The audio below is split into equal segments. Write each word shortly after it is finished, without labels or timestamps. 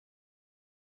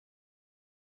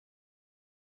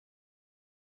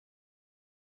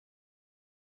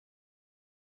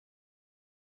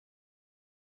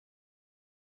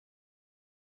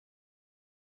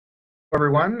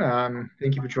Everyone.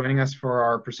 Thank you for joining us for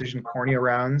our Precision Cornea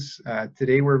rounds.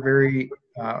 Today we're very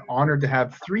honored to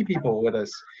have three people with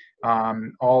us,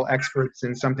 all experts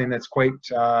in something that's quite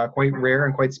rare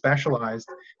and quite specialized.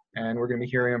 And we're going to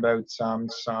be hearing about some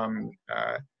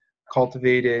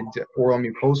cultivated oral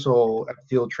mucosal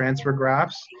epithelial transfer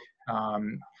grafts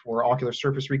for ocular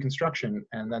surface reconstruction.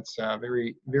 And that's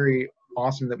very, very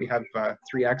awesome that we have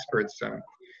three experts.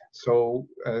 So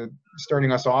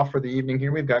starting us off for the evening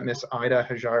here, we've got Miss Aida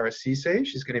Hajjar-Sese.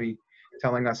 She's going to be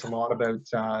telling us a lot about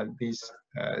these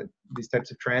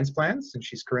types of transplants, and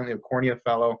she's currently a cornea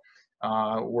fellow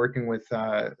working with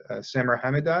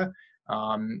Hamada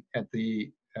at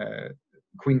the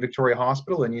Queen Victoria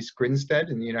Hospital in East Grinstead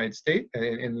in the United States,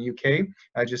 in the UK,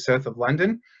 just south of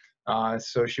London.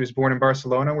 So she was born in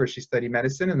Barcelona, where she studied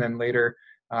medicine, and then later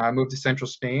moved to central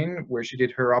Spain, where she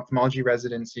did her ophthalmology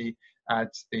residency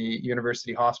at the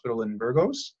University Hospital in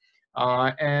Burgos.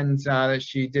 And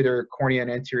she did her cornea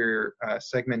and anterior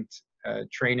segment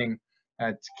training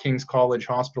at King's College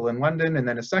Hospital in London, and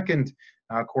then a second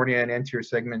cornea and anterior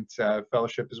segment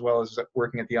fellowship, as well as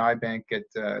working at the eye bank at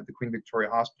the Queen Victoria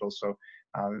Hospital. So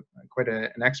quite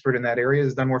an expert in that area,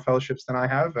 has done more fellowships than I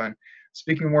have. And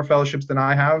speaking of more fellowships than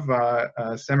I have,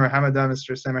 Mr.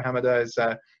 Hamada is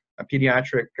a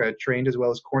pediatric trained as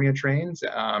well as cornea trained,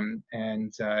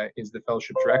 and is the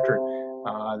fellowship director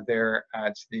there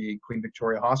at the Queen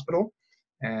Victoria Hospital.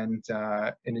 And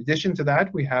in addition to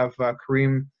that, we have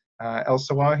Kareem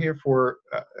Elsawah here for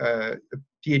a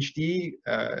PhD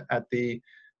at the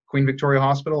Queen Victoria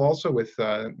Hospital, also with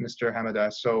Mr.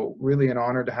 Hamada. So really an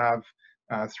honor to have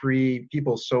three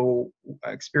people so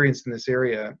experienced in this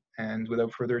area. And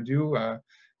without further ado,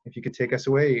 if you could take us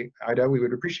away, Aida, we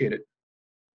would appreciate it.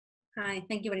 Hi,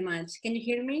 thank you very much. Can you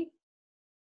hear me?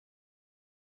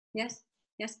 Yes?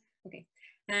 Yes? Okay.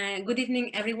 Good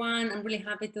evening, everyone. I'm really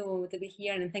happy to be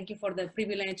here, and thank you for the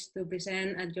privilege to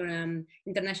present at your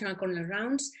international cornea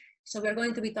rounds. So we're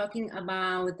going to be talking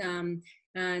about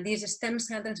this stem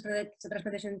cell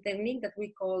transplantation technique that we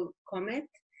call COMET.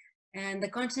 And the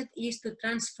concept is to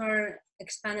transfer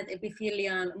expanded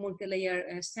epithelial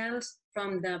multi-layer cells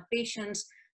from the patient's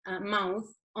mouth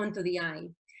onto the eye.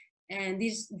 And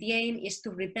the aim is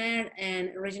to repair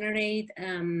and regenerate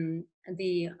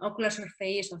the ocular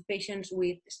surface of patients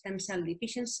with stem cell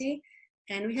deficiency.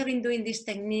 And we have been doing this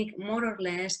technique more or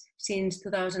less since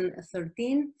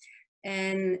 2013.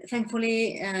 And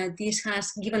thankfully, this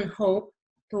has given hope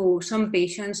to some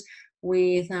patients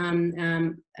with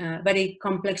very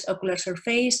complex ocular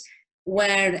surface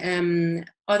where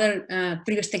other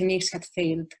previous techniques had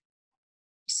failed.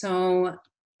 So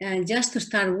just to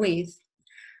start with,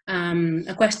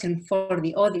 a question for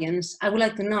the audience. I would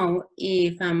like to know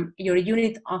if your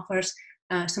unit offers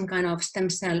some kind of stem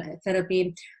cell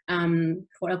therapy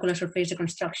for ocular surface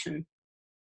reconstruction.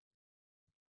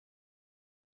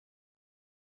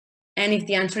 And if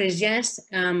the answer is yes,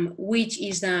 which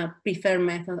is the preferred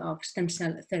method of stem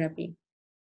cell therapy?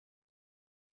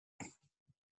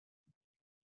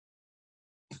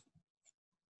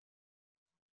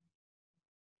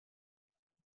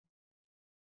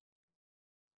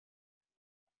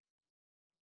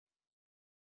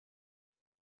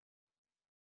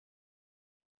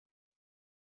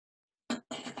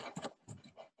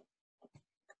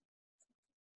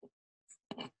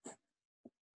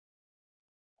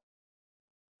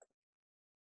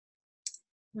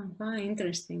 Oh,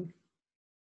 interesting.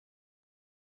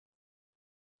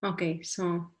 Okay,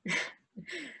 so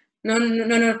no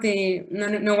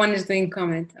one is doing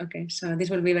COMET. Okay, so this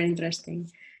will be very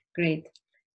interesting. Great.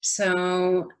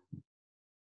 So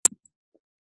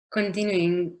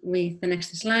continuing with the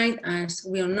next slide, as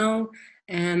we all know,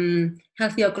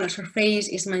 healthy ocular surface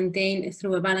is maintained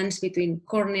through a balance between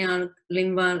corneal,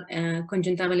 limbal,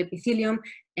 conjunctival epithelium,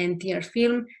 and tear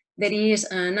film. There is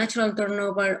a natural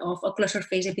turnover of ocular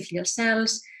surface epithelial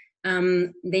cells.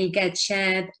 They get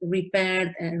shed,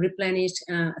 repaired, replenished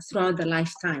throughout the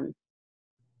lifetime.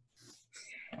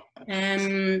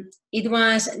 It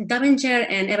was Davenger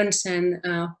and Evanson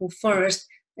who first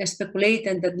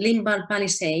speculated that limbal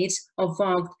palisades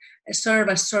ovoked serve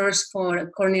as source for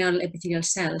corneal epithelial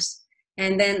cells.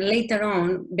 And then later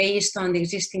on, based on the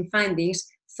existing findings,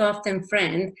 Thoft and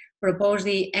Friend proposed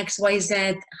the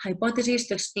XYZ hypothesis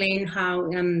to explain how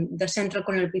the central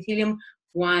corneal epithelium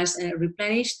was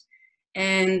replenished.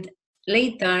 And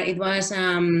later, it was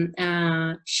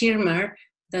Schirmer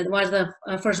that was the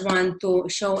first one to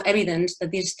show evidence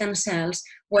that these stem cells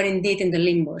were indeed in the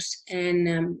limbus.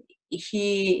 And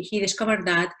he discovered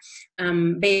that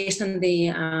based on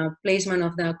the placement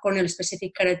of the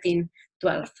corneal-specific keratin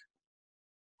 12.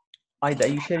 Aida, are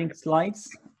you sharing slides?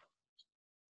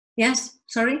 Yes,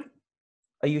 sorry?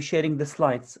 Are you sharing the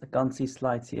slides? I can't see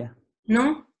slides here.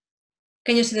 No?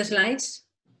 Can you see the slides?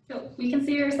 No, we can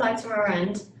see your slides from our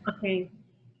end. Okay.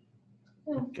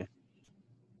 Okay.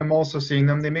 I'm also seeing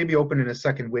them. They may be open in a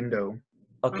second window.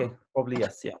 Okay, probably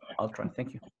yes. Yeah, I'll try.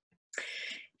 Thank you.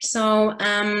 So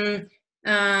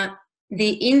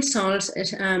the insoles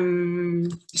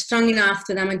strong enough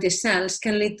to damage the cells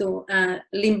can lead to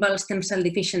limbal stem cell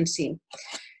deficiency.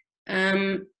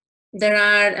 There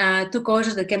are two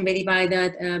causes that can be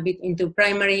divided into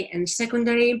primary and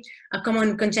secondary. A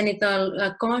common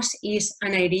congenital cause is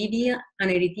aniridia,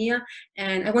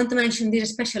 and I want to mention this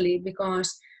especially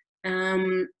because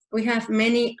we have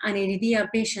many aniridia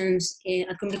patients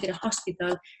at Community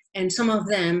Hospital, and some of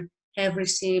them have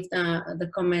received the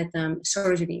COMET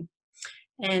surgery.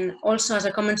 And also as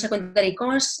a common secondary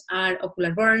cause are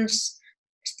ocular burns,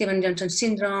 Stevens-Johnson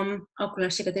syndrome, ocular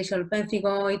cicatricial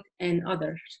pemphigoid, and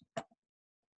others.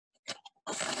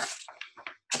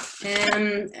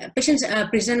 Patients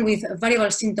present with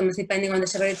variable symptoms depending on the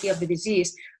severity of the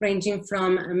disease, ranging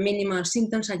from minimal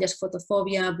symptoms such as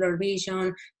photophobia, blurred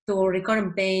vision, to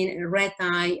recurrent pain, red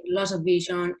eye, loss of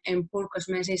vision, and poor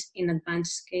cosmesis in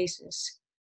advanced cases.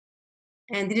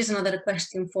 And this is another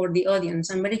question for the audience.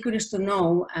 I'm very curious to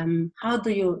know, how do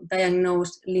you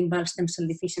diagnose limbal stem cell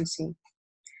deficiency?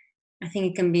 I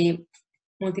think it can be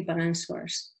multiple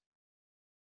answers.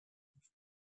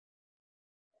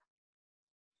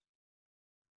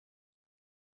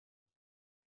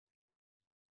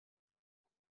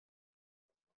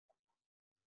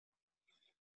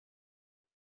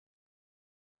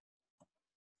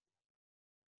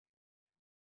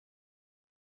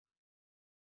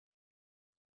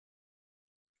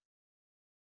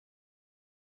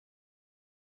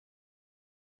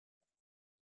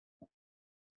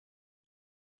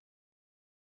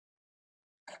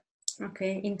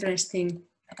 Okay, interesting.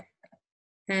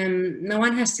 No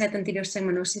one has said anterior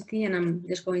segmentosity, and I'm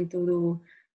just going to do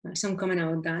some comment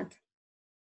about that.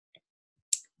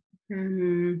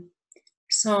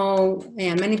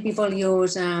 Many people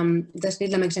use the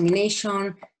slit lamp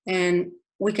examination, and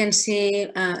we can see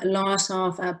loss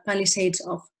of palisades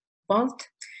of both,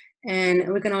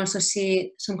 and we can also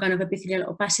see some kind of epithelial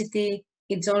opacity.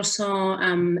 It's also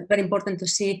very important to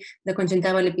see the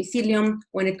conjunctival epithelium.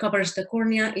 When it covers the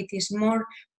cornea, it is more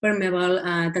permeable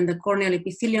than the corneal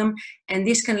epithelium, and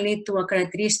this can lead to a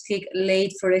characteristic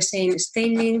late fluorescein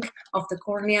staining of the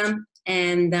cornea,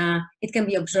 and it can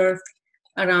be observed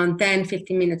around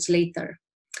 10-15 minutes later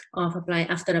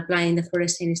after applying the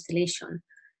fluorescein installation.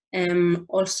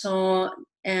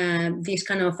 This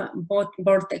kind of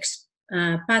vortex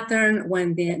pattern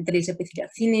when there is epithelial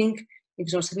thinning, it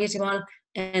is also visible,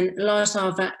 and loss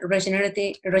of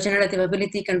regenerative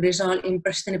ability can result in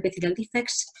persistent epithelial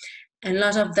defects, and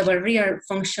loss of the barrier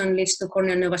function leads to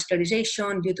corneal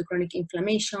neovascularization due to chronic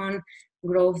inflammation,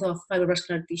 growth of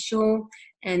fibrovascular tissue,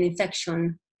 and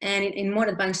infection. And in more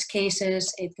advanced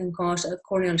cases, it can cause a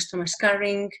corneal stomach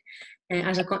scarring, that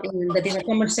is a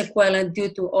common sequela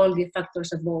due to all the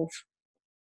factors above.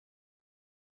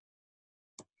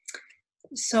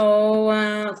 So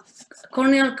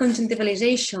corneal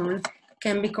conjunctivalization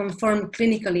can be confirmed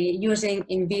clinically using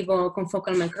in vivo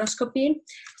confocal microscopy,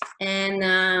 and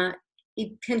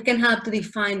it can help to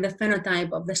define the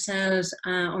phenotype of the cells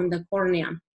on the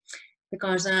cornea,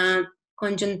 because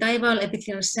conjunctival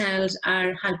epithelial cells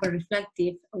are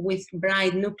hyperreflective with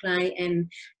bright nuclei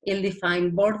and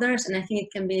ill-defined borders, and I think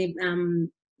it can be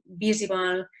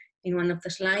visible in one of the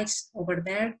slides over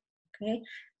there. Okay.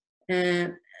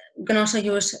 You can also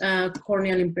use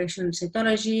corneal impression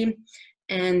cytology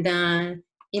and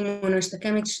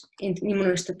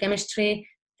immunohistochemistry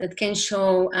that can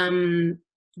show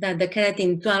that the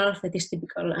keratin 12, that is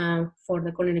typical for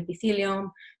the corneal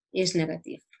epithelium, is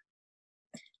negative.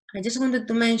 I just wanted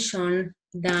to mention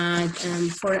that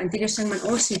for anterior segment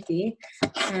OCT,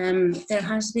 there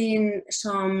has been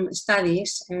some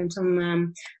studies and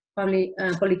some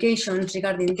publications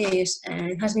regarding this,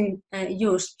 and it has been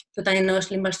used to diagnose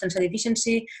limbal stem cell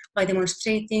deficiency by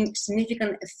demonstrating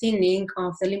significant thinning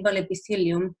of the limbal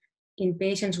epithelium in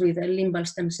patients with a limbal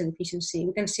stem cell deficiency.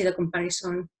 We can see the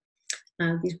comparison.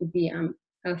 This would be a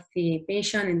healthy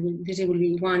patient, and this will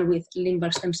be one with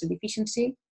limbal stem cell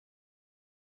deficiency.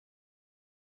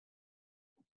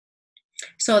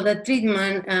 So the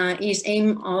treatment is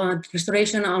aimed at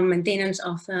restoration or maintenance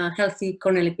of healthy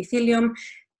corneal epithelium.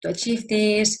 To achieve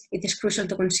this, it is crucial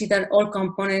to consider all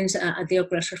components at the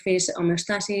ocular surface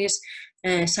homeostasis,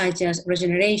 such as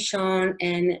regeneration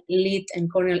and lid and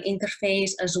corneal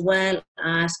interface, as well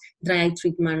as dry eye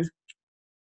treatment.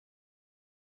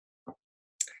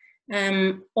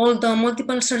 Although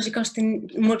multiple surgical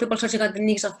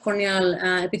techniques of corneal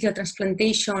epithelial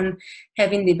transplantation have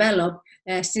been developed,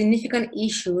 significant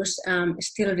issues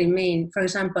still remain. For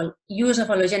example, use of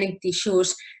allogenic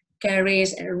tissues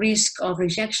carries a risk of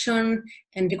rejection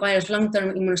and requires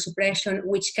long-term immunosuppression,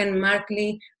 which can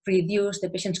markedly reduce the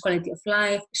patient's quality of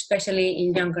life, especially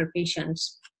in younger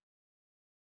patients.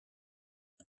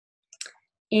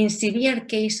 In severe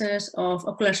cases of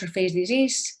ocular surface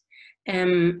disease,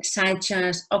 such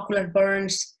as ocular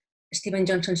burns,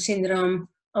 Stevens-Johnson syndrome,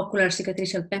 ocular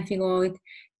cicatricial pemphigoid,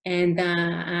 and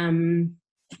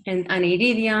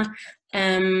aniridia,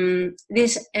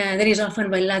 there is often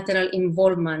bilateral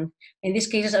involvement. In these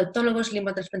cases, autologous limb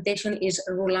transplantation is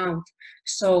ruled out.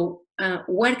 So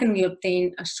where can we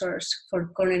obtain a source for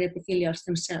corneal epithelial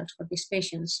stem cells for these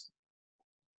patients?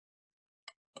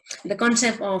 The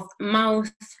concept of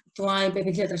mouth-to-eye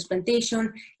epithelial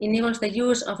transplantation enables the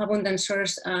use of abundant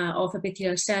source of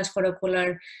epithelial cells for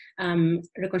ocular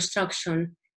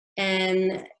reconstruction.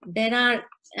 And there are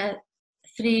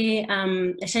three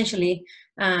essentially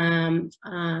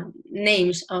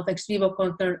names of ex vivo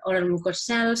cultured oral mucous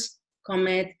cells: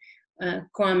 COMET,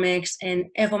 COAMEX, and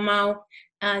EVOMAU.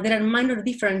 There are minor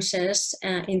differences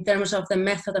in terms of the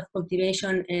method of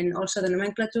cultivation and also the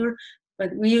nomenclature,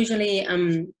 but we usually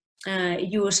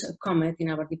use COMET in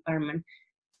our department.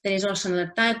 There is also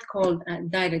another type called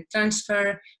direct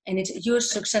transfer, and it's used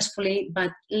successfully,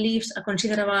 but leaves a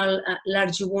considerable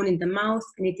large wound in the mouth,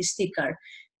 and it is thicker.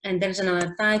 And there's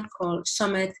another type called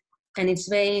SOMET, and it's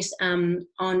based on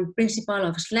principle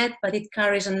of SLED, but it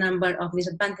carries a number of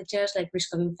disadvantages like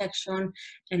risk of infection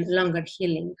and longer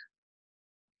healing.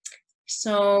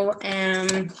 So,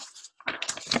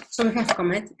 so we have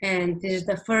COMET, and this is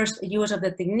the first use of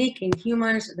the technique in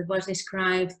humans that was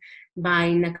described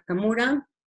by Nakamura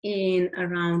in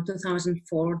around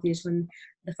 2004. This is when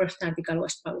the first article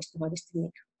was published about this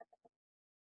technique.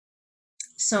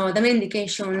 So the main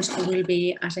indications will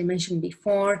be, as I mentioned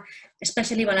before,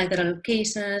 especially bilateral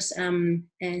cases,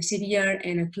 severe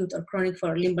and acute or chronic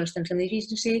for limbal stem cell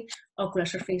deficiency, ocular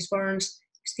surface burns,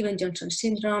 Stevens-Johnson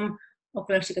syndrome,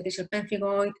 ocular cicatricial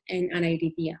pemphigoid, and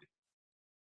aniridia.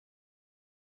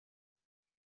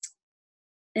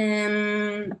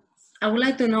 I would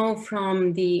like to know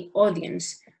from the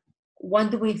audience,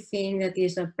 what do we think that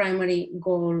is the primary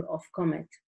goal of COMET?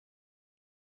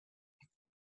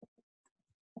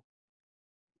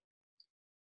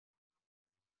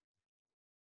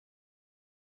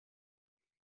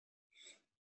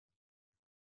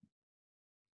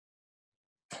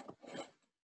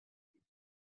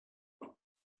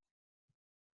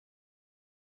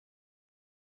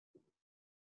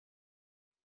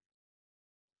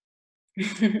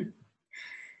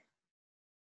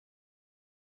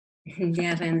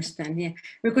 Yes, I understand. Yeah,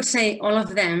 we could say all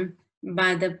of them,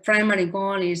 but the primary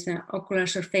goal is ocular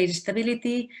surface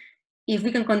stability. If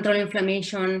we can control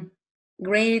inflammation,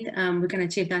 great. We can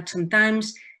achieve that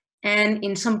sometimes, and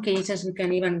in some cases, we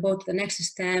can even go to the next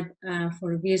step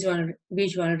for visual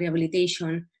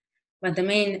rehabilitation. But the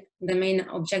main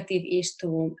objective is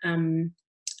to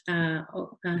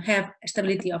have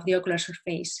stability of the ocular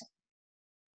surface.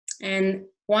 And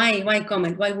why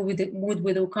COMET? Why would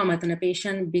we do COMET on a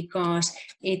patient? Because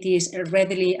it is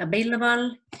readily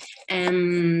available.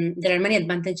 There are many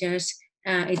advantages.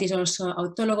 It is also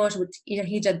autologous, which is a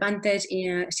huge advantage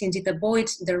since it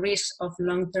avoids the risk of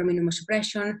long-term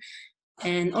immunosuppression.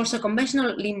 And also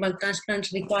conventional limbal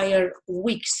transplants require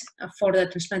weeks for the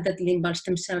transplanted limbal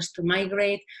stem cells to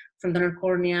migrate from donor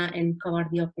cornea and cover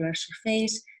the ocular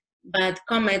surface. But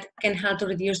COMET can help to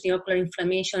reduce the ocular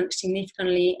inflammation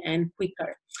significantly and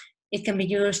quicker. It can be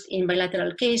used in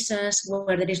bilateral cases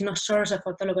where there is no source of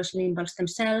autologous limbal stem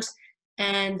cells,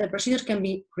 and the procedure can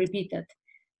be repeated.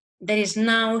 There is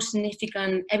now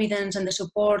significant evidence, and the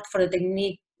support for the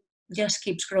technique just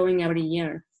keeps growing every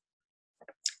year.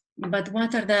 But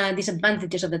what are the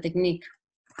disadvantages of the technique?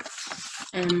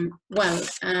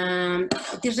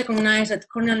 It is recognized that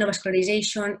corneal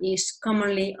neovascularization is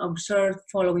commonly observed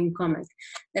following COMET.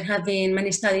 There have been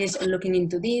many studies looking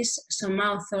into this. Some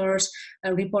authors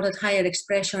reported higher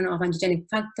expression of angiogenic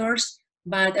factors,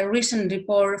 but a recent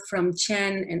report from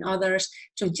Chen and others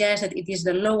suggests that it is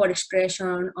the lower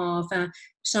expression of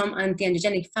some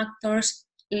anti-angiogenic factors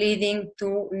leading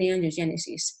to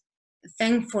neoangiogenesis.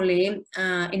 Thankfully,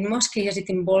 in most cases, it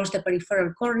involves the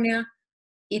peripheral cornea.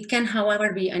 It can,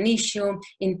 however, be an issue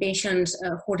in patients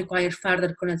who require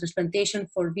further corneal transplantation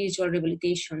for visual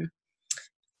rehabilitation.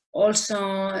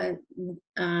 Also,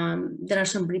 there are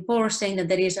some reports saying that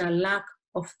there is a lack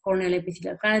of corneal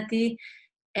epithelial clarity,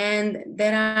 and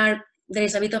there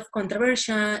is a bit of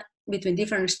controversy between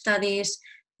different studies,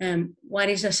 what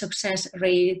is the success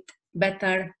rate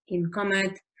better in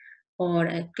COMET or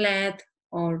CLED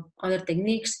or other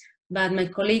techniques. But my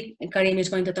colleague Kareem is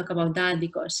going to talk about that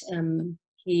because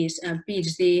his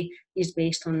PhD is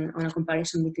based on a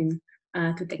comparison between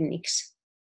two techniques.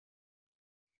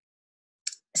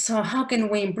 So how can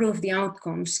we improve the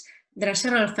outcomes? There are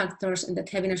several factors that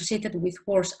have been associated with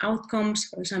worse outcomes.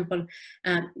 For example,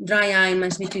 dry eye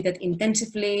must be treated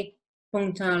intensively,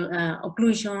 punctal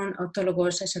occlusion,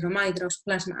 autologous serum eye drops,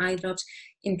 plasma eye drops,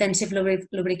 intensive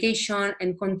lubrication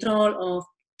and control of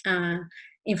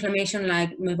inflammation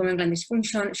like meibomian gland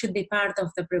dysfunction should be part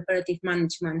of the preoperative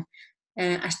management.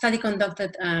 A study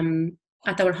conducted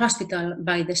at our hospital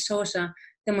by the SOSA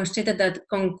demonstrated that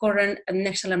concurrent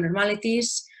adnexal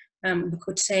abnormalities, we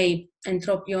could say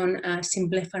entropion,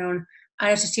 symblepharon,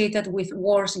 are associated with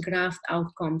worse graft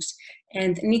outcomes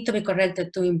and need to be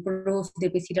corrected to improve the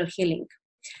epithelial healing.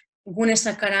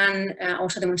 Gunes-Sakaran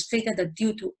also demonstrated that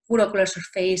due to poor ocular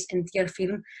surface and tear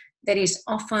film, there is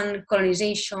often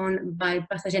colonization by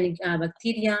pathogenic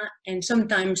bacteria, and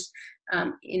sometimes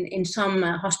in some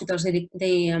hospitals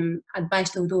they advise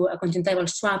to do a conjunctival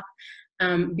swab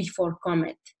before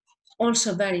COMET.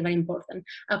 Also very, very important,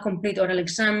 a complete oral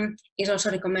exam is also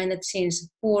recommended since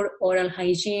poor oral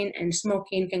hygiene and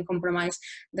smoking can compromise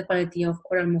the quality of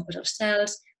oral mucosal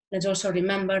cells. Let's also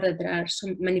remember that there are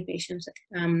so many patients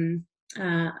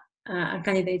that are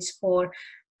candidates for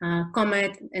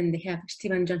COMET and they have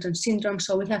Stevens-Johnson syndrome,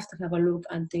 so we have to have a look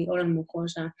at the oral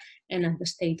mucosa and at the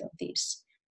state of this.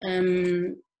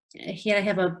 Here I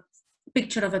have a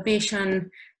picture of a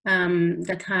patient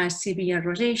that has severe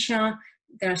rosacea.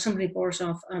 There are some reports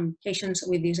of patients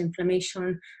with this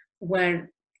inflammation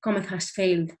where COMET has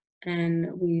failed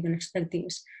and we don't expect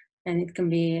this. And it can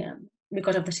be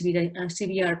because of the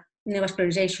severe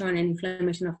neovascularization and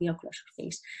inflammation of the ocular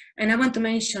surface. And I want to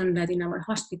mention that in our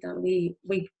hospital,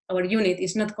 our unit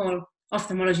is not called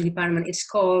ophthalmology department, it's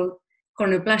called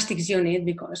corneoplastics unit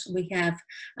because we have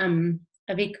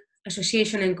a big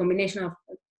association and combination of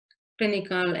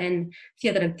clinical and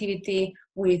theater activity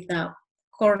with the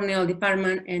corneal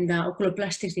department and the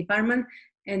oculoplastics department.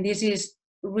 And this is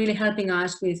really helping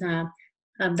us with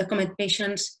the COMET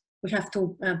patients. We have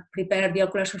to prepare the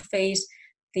ocular surface,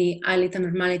 the eyelid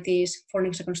abnormalities,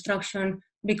 fornix reconstruction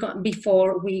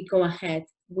before we go ahead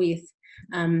with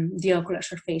the ocular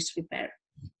surface repair.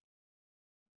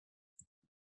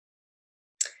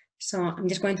 So I'm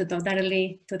just going to talk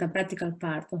directly to the practical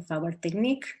part of our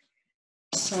technique.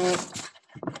 So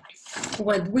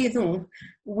what we do,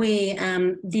 we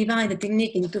divide the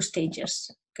technique in two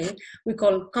stages. Okay, we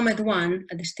call COMET 1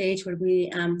 at the stage where we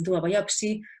do a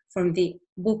biopsy from the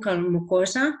buccal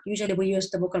mucosa. Usually we use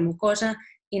the buccal mucosa.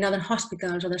 In other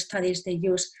hospitals, other studies, they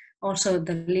use also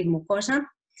the lid mucosa.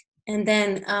 And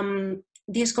then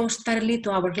this goes directly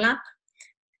to our lab.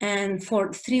 And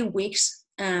for 3 weeks,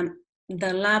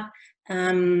 the lab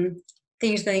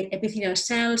takes the epithelial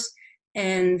cells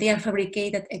and they are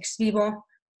fabricated ex vivo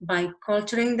by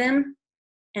culturing them.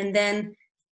 And then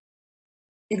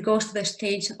it goes to the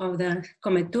stage of the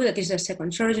COMET 2, that is the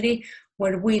second surgery,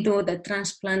 where we do the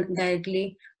transplant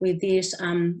directly with these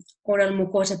oral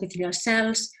mucosa epithelial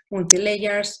cells,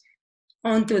 multi-layers,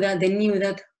 onto the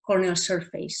denuded corneal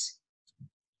surface.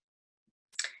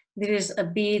 There is a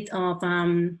bit of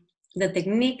the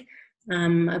technique,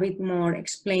 a bit more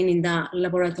explained in the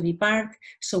laboratory part.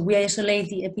 So we isolate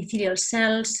the epithelial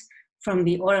cells from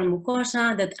the oral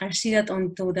mucosa that are seeded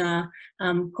onto the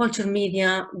culture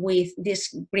media with these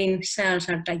green cells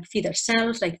are like feeder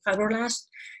cells, like fibroblasts.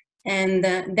 And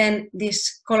then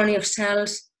this colony of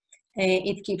cells,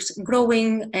 it keeps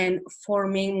growing and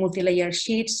forming multi-layer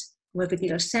sheets with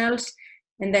epithelial cells.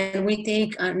 And then we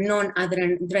take a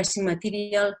non-adherent dressing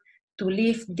material to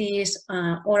leave these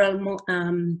oral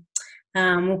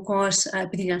mucous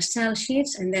epithelial cell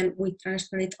sheets, and then we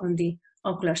transplant it on the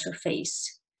ocular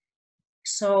surface.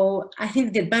 So I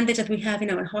think the advantage that we have in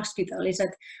our hospital is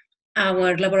that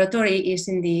our laboratory is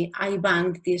in the eye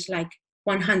bank, this like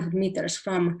 100 meters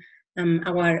from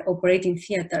our operating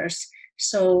theaters.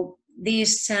 So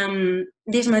this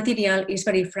material is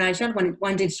very fragile.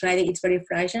 Once it's ready, it's very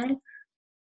fragile.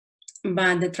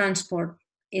 But the transport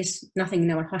is nothing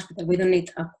in our hospital. We don't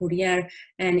need a courier,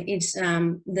 and it's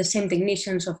the same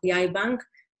technicians of the eye bank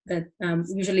that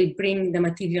usually bring the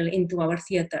material into our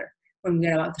theater when we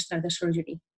are about to start the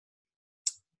surgery.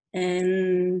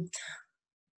 And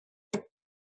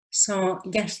so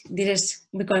yes, this is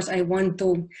because I want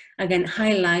to again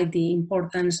highlight the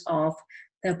importance of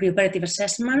the preoperative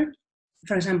assessment.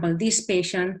 For example, this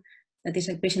patient, that is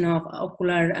a patient of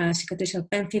ocular cicatricial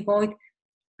pemphigoid,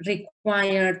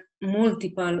 required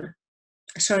multiple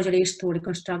surgeries to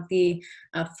reconstruct the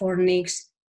fornix,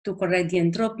 to correct the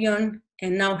entropion,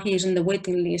 and now he is on the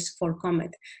waiting list for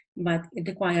COMET, but it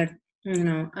required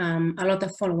a lot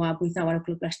of follow-up with our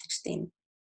oculoplastics team.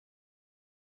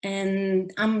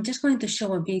 And I'm just going to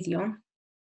show a video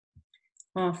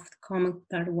of COMET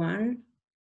part 1.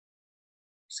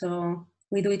 So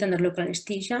we do it under local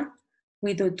anesthesia.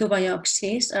 We do 2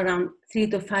 biopsies around 3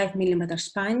 to 5 millimeter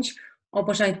sponge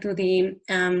opposite to the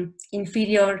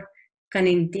inferior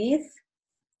canine teeth.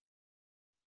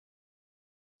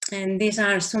 And these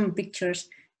are some pictures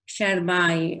shared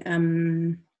by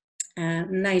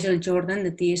Nigel Jordan,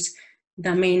 that is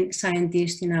the main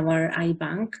scientist in our eye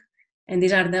bank. And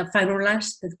these are the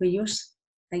fibroblasts that we use,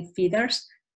 like feeders,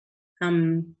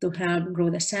 to help grow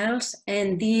the cells.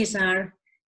 And these are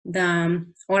the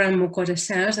oral mucosa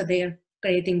cells that they are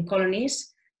creating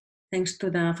colonies thanks to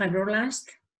the fibroblast.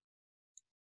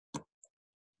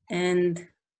 And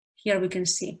here we can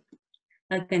see,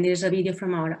 again, there's a video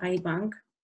from our eye bank.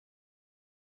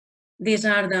 These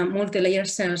are the multi-layer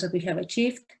cells that we have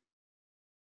achieved.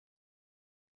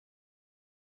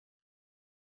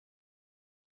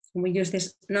 We use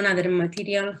this non-adherent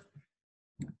material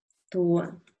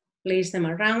to place them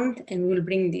around, and we'll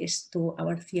bring this to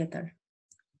our theater.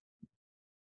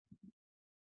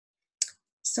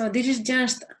 So this is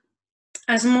just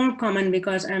a small comment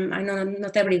because I know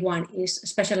not everyone is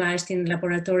specialized in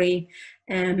laboratory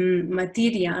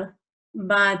material,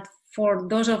 but for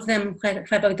those of them who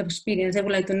have a bit of experience, they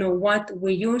would like to know what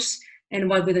we use and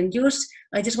what we don't use.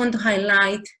 I just want to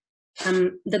highlight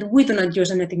that we do not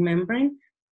use a magnetic membrane,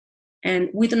 and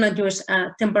we do not use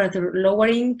temperature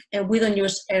lowering, and we don't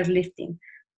use airlifting.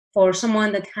 For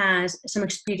someone that has some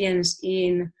experience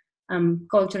in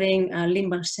culturing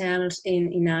limbal cells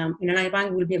in an eye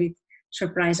bank, will be a bit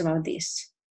surprised about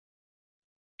this.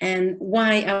 And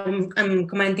why I'm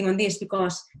commenting on this,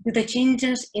 because the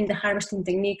changes in the harvesting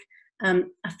technique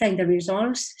affect the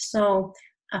results. So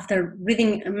after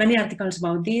reading many articles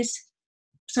about this,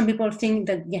 some people think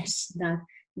that yes, that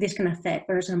this can affect,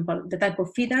 for example, the type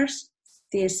of feeders.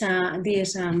 This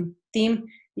team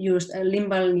used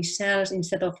limbal knee cells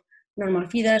instead of normal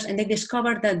feeders, and they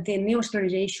discovered that the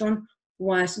neovascularization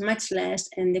was much less,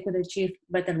 and they could achieve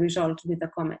better results with the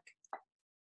COMET.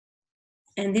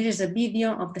 And this is a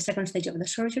video of the second stage of the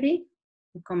surgery,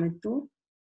 the COMET 2.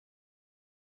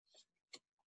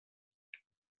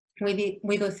 We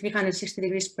do 360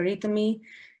 degrees peritomy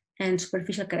and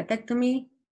superficial keratectomy.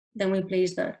 Then we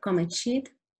place the COMET sheet.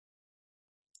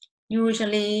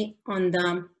 Usually on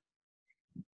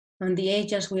the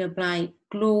edges we apply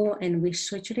glue and we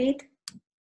suture it.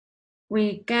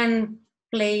 We can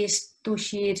place 2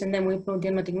 sheets and then we put the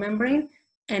magnetic membrane,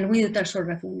 and we do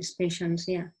tarsorrhaphy in these patients.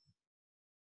 Yeah.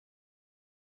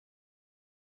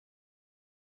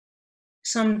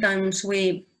 Sometimes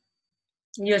we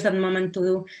use that moment to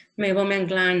do meibomian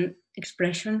gland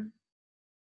expression.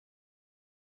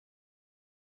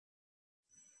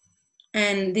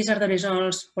 And these are the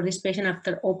results for this patient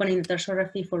after opening the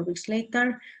tarsorrhaphy 4 weeks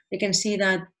later. We can see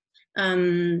that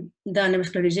the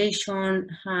neovascularization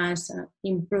has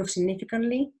improved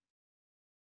significantly.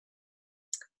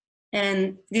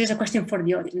 And this is a question for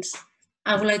the audience.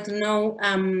 I would like to know,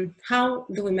 how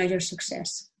do we measure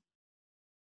success?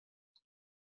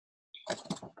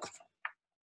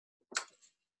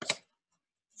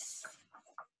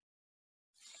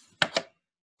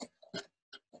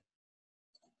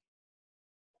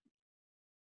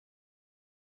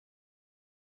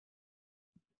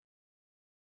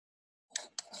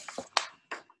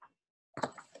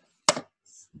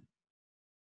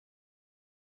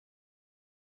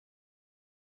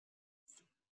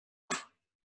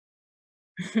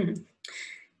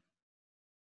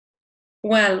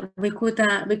 Well, we could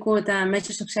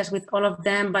measure success with all of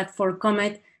them, but for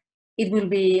COMET, it will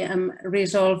be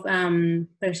resolve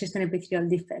persistent epithelial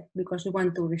defect, because we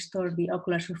want to restore the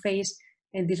ocular surface,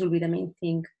 and this will be the main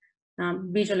thing.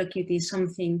 Visual acuity is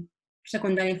something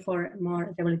secondary for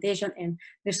more rehabilitation, and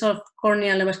resolve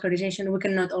corneal neovascularization, we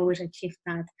cannot always achieve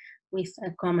that with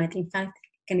a COMET. In fact,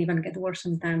 it can even get worse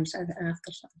sometimes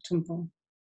after some point.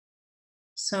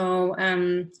 So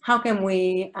how can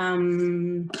we,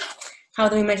 how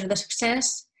do we measure the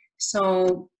success?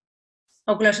 So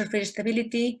ocular surface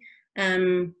stability,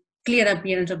 clear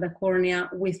appearance of the cornea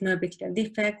with no epithelial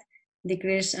defect,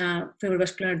 decreased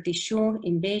fibrovascular tissue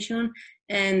invasion,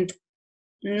 and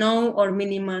no or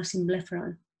minimal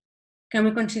symblepharon. Can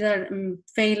we consider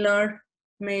failure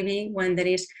maybe when there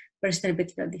is persistent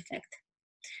epithelial defect?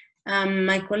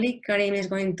 My colleague Kareem is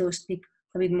going to speak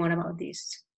a bit more about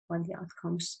this, what the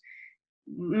outcomes.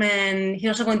 and he's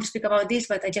also going to speak about this,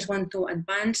 but I just want to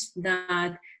advance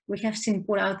that we have seen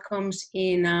poor outcomes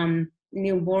in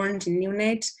newborns, in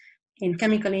neonates, in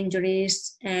chemical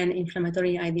injuries and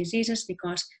inflammatory eye diseases,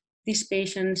 because these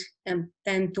patients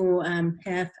tend to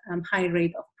have high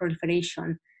rate of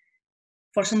proliferation.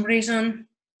 For some reason,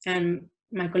 and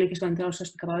my colleague is going to also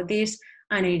speak about this,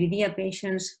 aniridia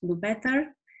patients do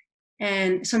better,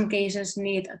 and some cases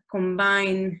need a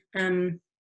combined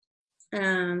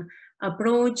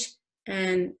approach,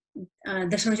 and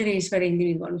the surgery is very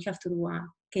individual. We have to do a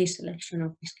case selection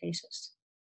of these cases.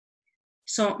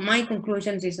 So my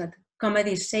conclusion is that COMET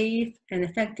is safe and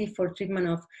effective for treatment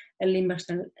of limb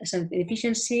cell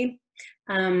deficiency,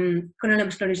 corneal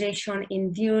vascularization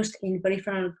induced in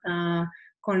peripheral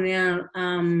corneal,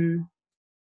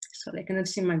 sorry, I cannot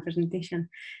see my presentation.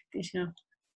 This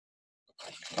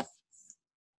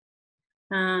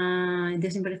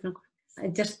in peripheral,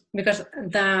 just because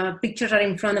the pictures are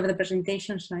in front of the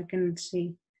presentation, so I cannot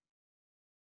see.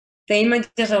 The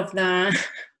images of the,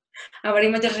 our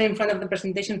images are in front of the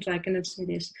presentation, so I cannot see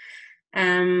this.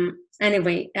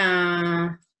 Anyway,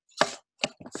 let's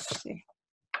see.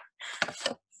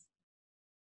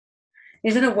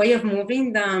 Is there a way of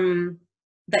moving the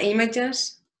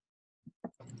images?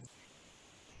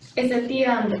 Is it the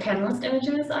panelist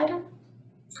images, Aida?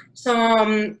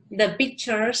 So the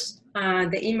pictures,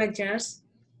 the images.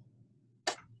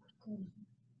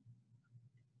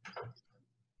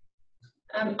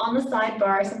 On the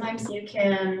sidebar, sometimes you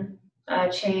can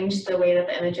change the way that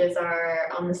the images are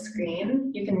on the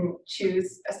screen. You can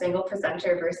choose a single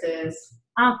presenter versus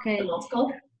Okay.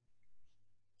 multiple.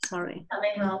 Sorry. That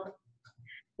may help.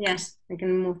 Yes, I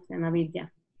can move them a bit, yeah.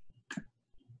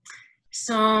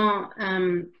 So,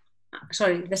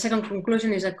 sorry, the second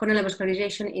conclusion is that corneal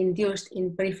vascularization induced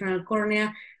in peripheral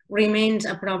cornea remains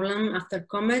a problem after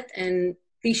COMET, and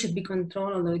this should be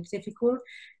controlled, although it's difficult.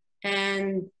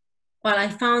 And while I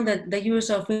found that the use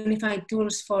of unified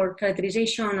tools for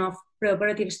characterization of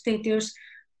preoperative status,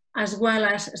 as well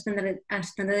as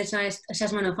standardized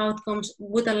assessment of outcomes,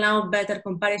 would allow better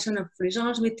comparison of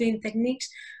results between techniques.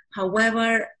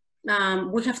 However,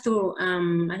 we have to,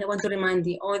 I want to remind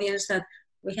the audience that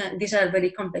these are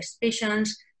very complex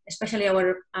patients, especially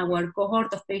our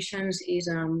cohort of patients is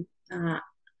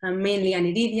mainly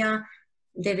aniridia.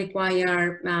 They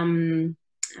require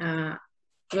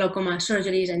glaucoma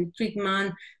surgeries and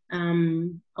treatment,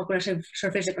 ocular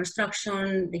surface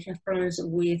reconstruction. They have problems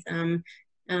with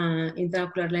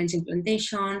intraocular lens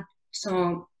implantation.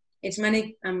 So it's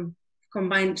many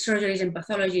combined surgeries and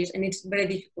pathologies, and it's very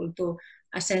difficult to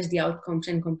assess the outcomes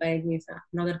and compare it with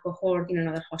another cohort in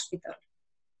another hospital.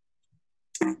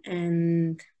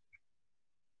 And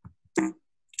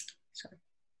sorry.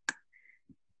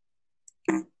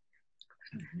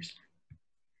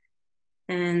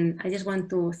 And I just want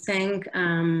to thank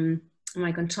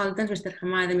my consultants, Mr.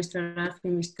 Hamada, Mr. Rafi,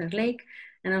 Mr. Lake,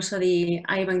 and also the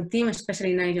IBANC team,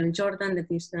 especially Nigel Jordan, that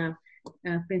is the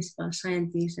principal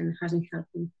scientist and has been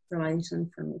helping providing some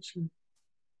information.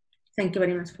 Thank you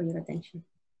very much for your attention.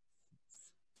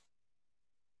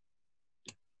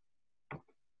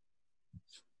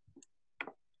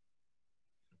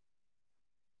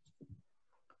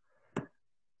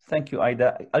 Thank you,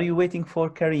 Aida. Are you waiting for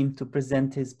Kareem to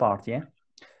present his part, yeah?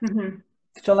 Mm-hmm.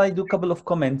 Shall I do a couple of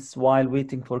comments while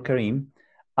waiting for Kareem?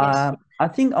 Yes. I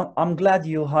think I'm glad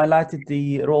you highlighted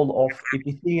the role of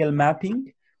epithelial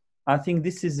mapping. I think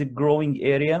this is a growing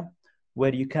area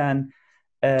where you can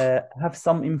have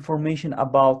some information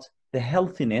about the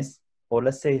healthiness, or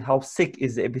let's say how sick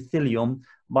is the epithelium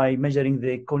by measuring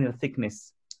the corneal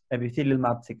thickness, epithelial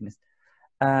map thickness.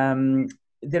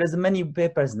 There is many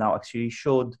papers now actually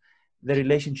showed the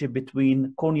relationship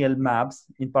between corneal maps,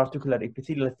 in particular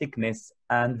epithelial thickness,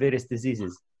 and various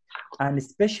diseases, and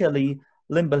especially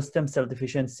limbal stem cell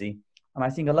deficiency. And I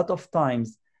think a lot of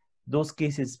times those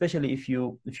cases, especially if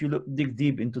you dig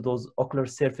deep into those ocular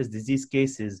surface disease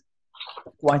cases,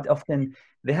 quite often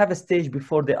they have a stage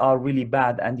before they are really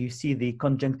bad, and you see the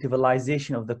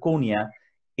conjunctivalization of the cornea.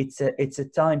 It's a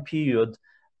time period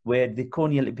where the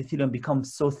corneal epithelium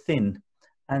becomes so thin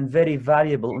and very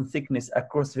variable in thickness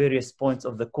across various points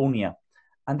of the cornea.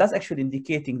 And that's actually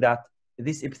indicating that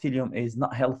this epithelium is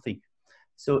not healthy.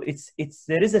 So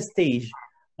there is a stage,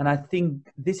 and I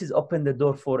think this has opened the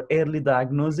door for early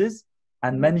diagnosis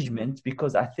and management,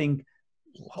 because I think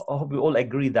we all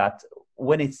agree that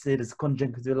when there is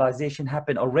conjunctivalization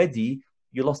happen already,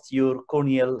 you lost your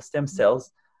corneal stem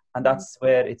cells, and that's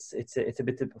where it's a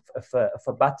bit of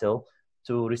a battle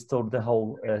to restore the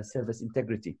whole surface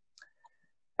integrity.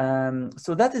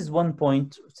 So that is one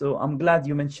point. So I'm glad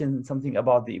you mentioned something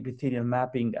about the epithelial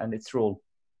mapping and its role.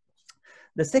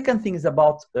 The second thing is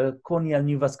about corneal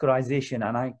neovascularization,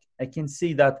 and I can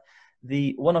see that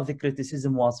one of the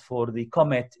criticism was for the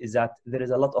COMET is that there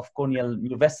is a lot of corneal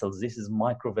new vessels. This is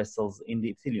microvessels in the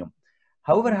epithelium.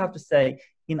 However, I have to say,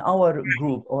 in our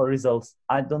group or results,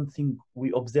 I don't think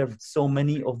we observed so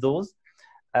many of those.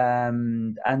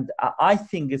 And I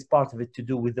think it's part of it to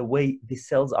do with the way the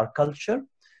cells are cultured.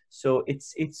 So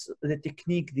it's the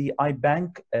technique, the eye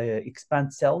bank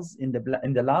expand cells in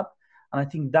the lab. And I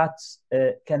think that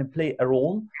can play a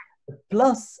role.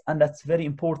 Plus, and that's very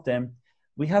important,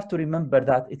 we have to remember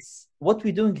that it's what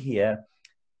we're doing here.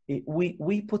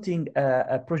 We putting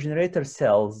a progenitor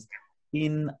cells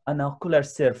in an ocular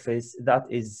surface that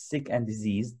is sick and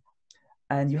diseased.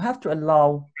 And you have to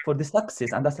allow for the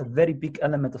success, and that's a very big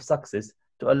element of success,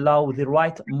 to allow the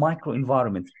right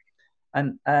microenvironment.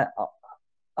 And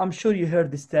I'm sure you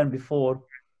heard this term before,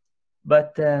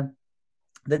 but the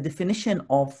definition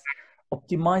of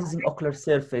optimizing ocular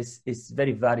surface is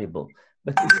very variable,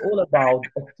 but it's all about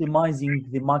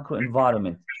optimizing the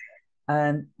microenvironment.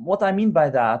 And what I mean by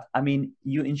that, I mean,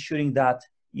 you ensuring that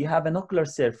you have an ocular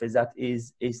surface that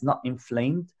is not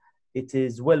inflamed, it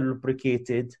is well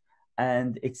lubricated,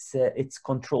 and it's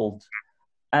controlled.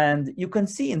 And you can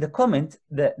see in the comment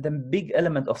that the big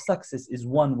element of success is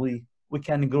one, we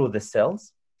can grow the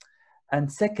cells.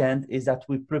 And second is that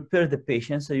we prepare the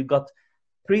patient. So you got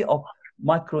pre-op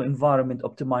microenvironment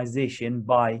optimization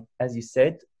by, as you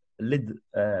said, lid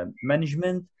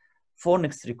management,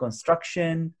 fornix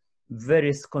reconstruction,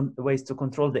 various ways to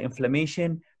control the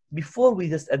inflammation before we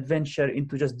just adventure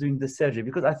into just doing the surgery,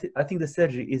 because I think the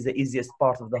surgery is the easiest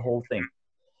part of the whole thing.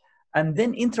 And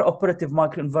then intraoperative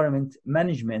microenvironment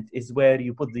management is where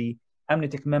you put the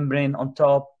amniotic membrane on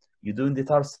top, you're doing the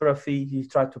tarsorrhaphy, you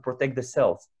try to protect the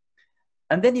cells.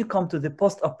 And then you come to the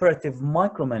post-operative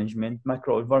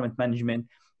microenvironment management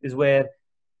is where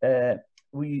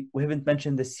we haven't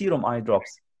mentioned the serum eye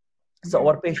drops. So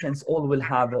our patients all will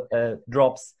have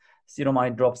serum eye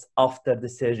drops after the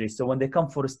surgery. So when they come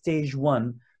for stage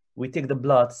 1, we take the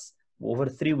bloods. Over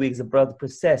 3 weeks, the blood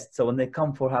processed. So when they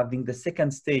come for having the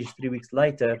second stage 3 weeks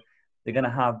later, they're going to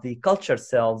have the culture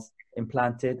cells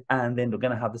implanted, and then they're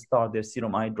going to have to start their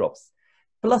serum eye drops.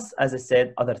 Plus, as I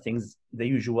said, other things, the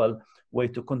usual way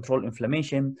to control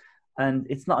inflammation. And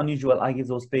it's not unusual. I give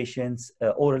those patients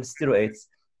oral steroids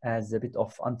as a bit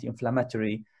of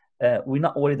anti-inflammatory. We're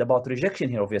not worried about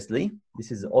rejection here, obviously. This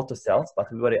is auto cells,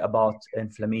 but we worry about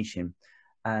inflammation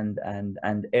and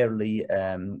early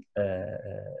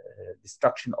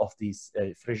destruction of these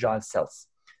fragile cells.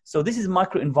 So this is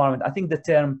microenvironment. I think the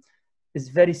term is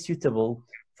very suitable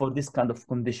for this kind of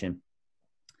condition.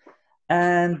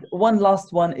 And one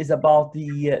last one is about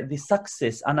the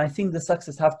success. And I think the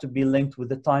success have to be linked with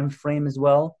the time frame as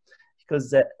well,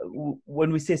 because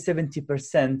when we say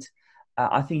 70%,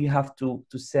 I think you have to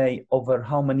say over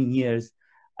how many years.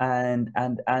 And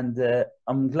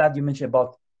I'm glad you mentioned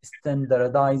about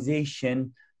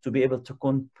standardization to be able to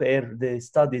compare the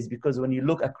studies, because when you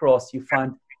look across, you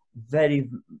find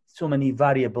so many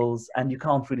variables, and you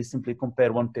can't really simply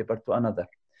compare one paper to another.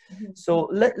 So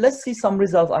let's see some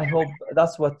results. I hope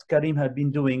that's what Kareem had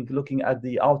been doing, looking at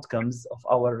the outcomes of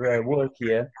our work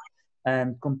here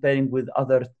and comparing with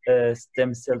other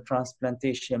stem cell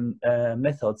transplantation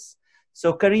methods.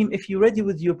 So Kareem, if you're ready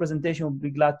with your presentation, we'll be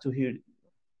glad to hear.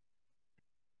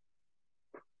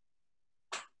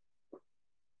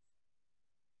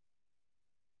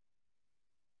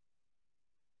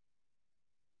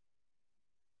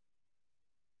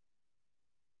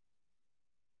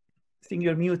 I think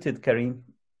you're muted, Kareem.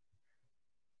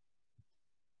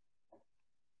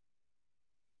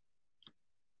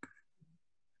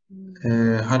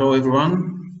 Hello,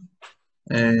 everyone.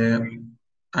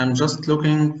 I'm just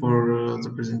looking for the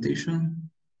presentation.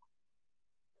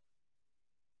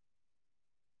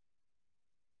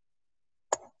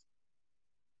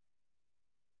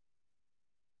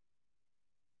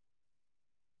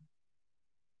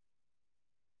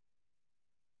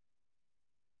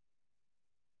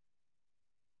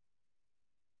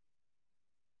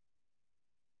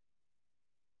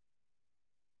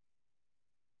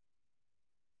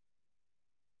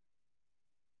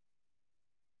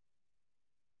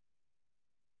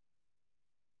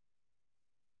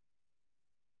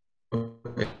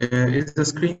 Is the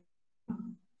screen?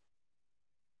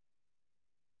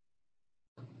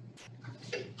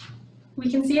 We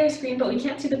can see our screen, but we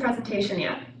can't see the presentation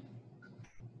yet.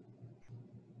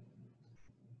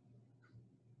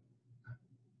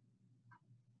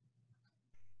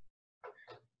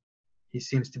 he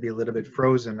seems to be a little bit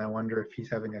frozen. I wonder if he's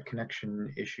having a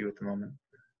connection issue at the moment.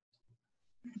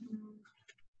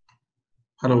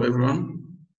 Hello,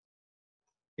 everyone.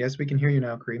 Yes, we can hear you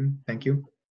now, Kareem. Thank you.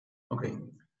 Okay.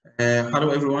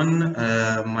 Hello, everyone.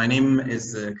 My name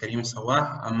is Kareem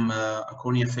Elsawah. I'm a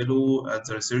cornea fellow at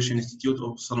the Research Institute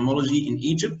of Ophthalmology in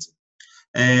Egypt.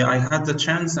 I had the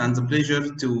chance and the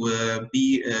pleasure to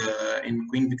be in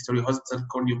Queen Victoria Hospital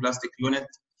Corneoplastic Unit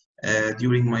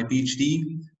during my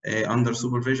PhD under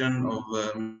supervision of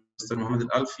Mr. Mohammed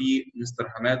Al-Alfi, Mr.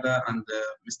 Hamada, and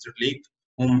Mr. Lake,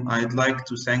 whom I'd like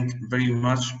to thank very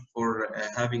much for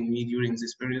having me during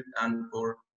this period and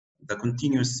for the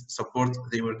continuous support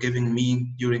they were giving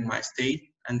me during my stay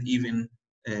and even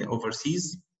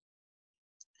overseas.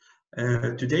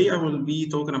 Today I will be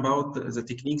talking about the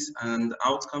techniques and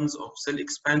outcomes of cell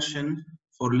expansion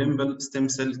for limbal stem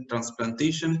cell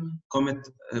transplantation, COMET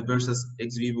versus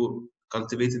ex vivo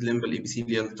cultivated limbal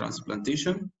epithelial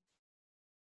transplantation.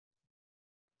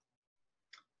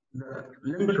 The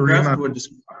limbal graft were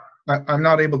I'm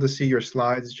not able to see your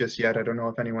slides just yet. I don't know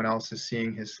if anyone else is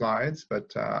seeing his slides,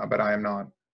 but I am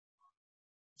not.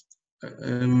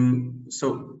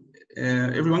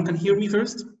 Everyone can hear me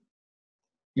first?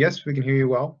 Yes, we can hear you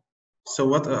well. So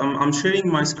what I'm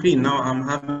sharing my screen now. I'm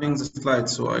having the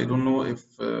slides, so I don't know if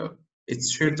it's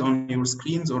shared on your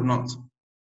screens or not.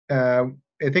 I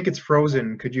think it's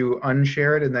frozen. Could you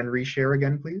unshare it and then reshare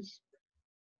again, please?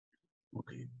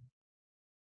 Okay.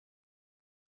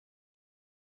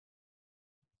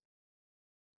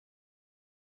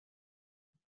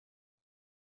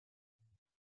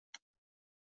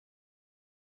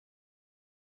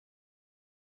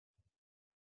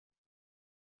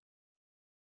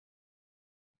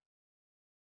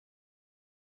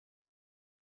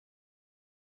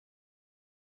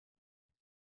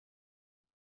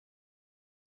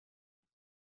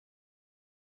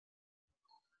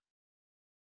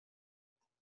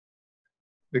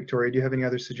 Victoria, do you have any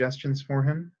other suggestions for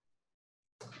him?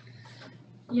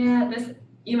 Yeah,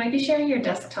 you might be sharing your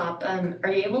desktop.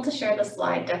 Are you able to share the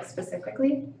slide deck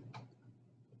specifically?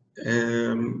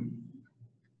 When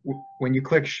you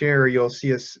click share, you'll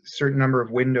see a certain number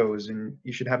of windows, and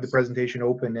you should have the presentation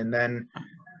open, and then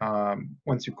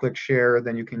once you click share,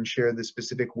 then you can share the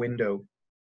specific window.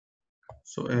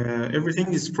 So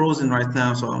everything is frozen right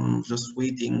now, so I'm just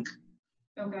waiting.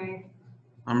 Okay.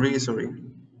 I'm really sorry.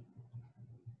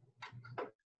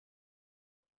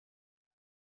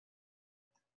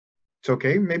 It's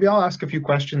okay. Maybe I'll ask a few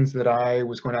questions that I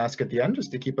was going to ask at the end,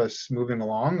 just to keep us moving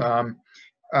along.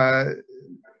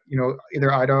 You know,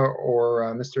 either Aida or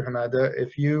Mr. Hamada,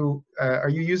 if you are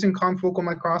you using confocal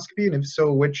microscopy, and if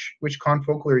so, which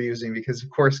confocal are you using? Because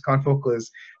of course, confocal is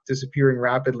disappearing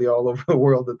rapidly all over the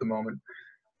world at the moment.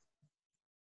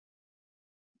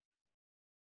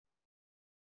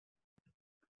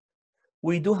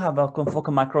 We do have a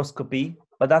confocal microscopy,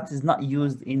 but that is not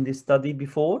used in this study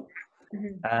before.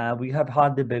 We have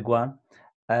had the big one.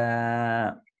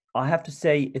 I have to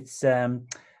say it's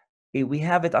we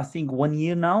have it, I think, 1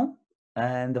 year now,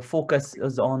 and the focus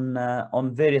is on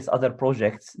various other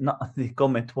projects, not the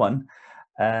COMET one,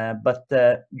 but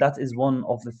that is one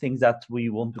of the things that we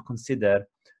want to consider,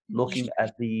 looking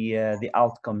at the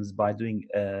outcomes by doing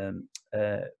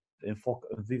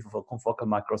confocal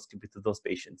microscopy to those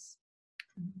patients.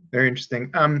 Very interesting.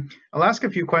 I'll ask a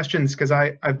few questions because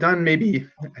I've done maybe,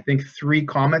 I think, 3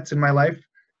 COMETs in my life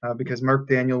because Mark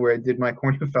Daniel, where I did my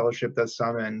cornea fellowship, does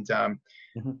some, and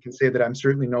can say that I'm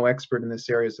certainly no expert in this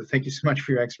area. So thank you so much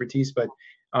for your expertise. But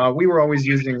we were always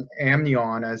using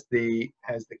amnion as the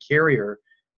carrier,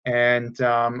 and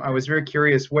I was very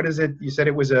curious. What is it? You said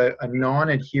it was a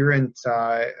non-adherent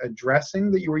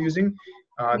dressing that you were using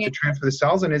to transfer the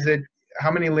cells, and is it? How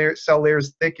many cell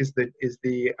layers thick is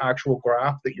the actual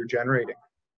graft that you're generating?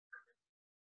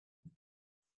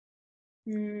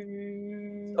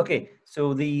 Okay,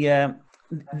 so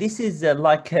this is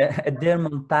like a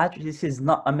dermal patch. This is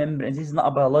not a membrane. This is not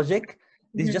a biologic.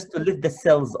 This is just to lift the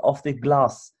cells off the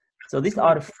glass. So these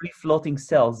are free-floating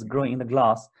cells growing in the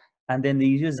glass, and then they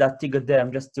use that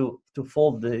tegaderm just to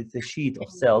fold the sheet of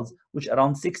cells, which are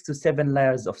around 6 to 7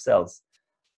 layers of cells.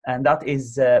 And that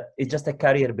is it's just a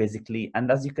carrier basically.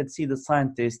 And as you can see, the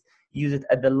scientists use it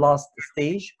at the last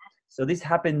stage. So this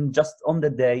happened just on the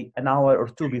day, an hour or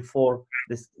 2 before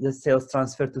the cells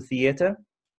transfer to theater.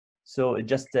 So it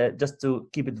just to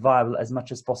keep it viable as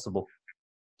much as possible.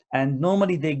 And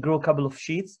normally they grow a couple of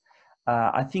sheets.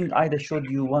 I think Aida showed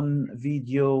you one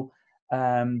video,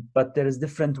 but there is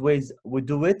different ways we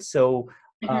do it. So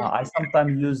I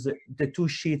sometimes use the 2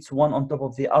 sheets, one on top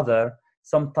of the other.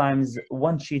 Sometimes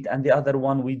one sheet and the other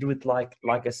one, we do it like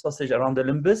a sausage around the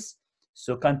limbus.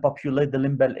 so can populate the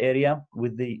limbal area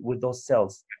with those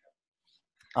cells.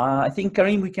 I think,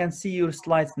 Kareem, we can see your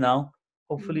slides now.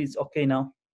 Hopefully it's okay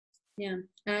now. Yeah.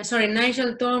 Sorry,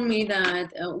 Nigel told me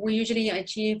that we usually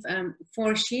achieve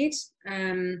 4 sheets.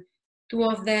 2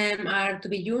 of them are to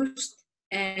be used,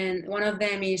 and one of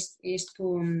them is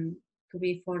to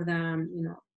be for the, you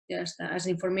know, just as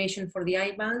information for the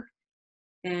iBank,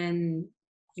 and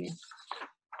yeah,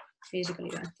 basically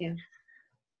that. Yeah.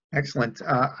 Excellent.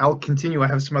 I'll continue. I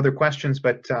have some other questions,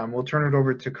 but we'll turn it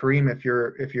over to Kareem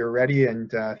if you're ready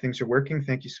and things are working.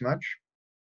 Thank you so much.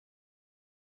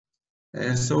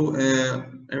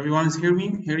 Everyone is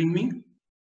hearing me?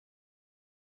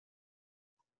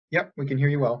 Yep, we can hear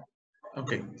you well.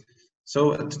 Okay.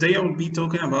 So today I will be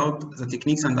talking about the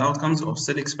techniques and outcomes of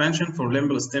cell expansion for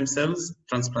limbal stem cells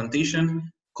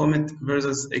transplantation, COMET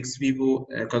versus ex vivo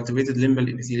cultivated limbal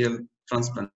epithelial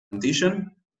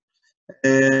transplantation.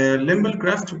 Limbal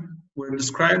grafts were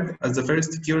described as the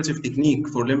first curative technique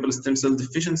for limbal stem cell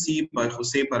deficiency by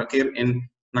Jose Paraquer in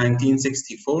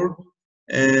 1964.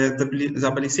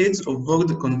 The palisades of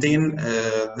Vogt contain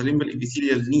the limbal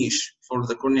epithelial niche for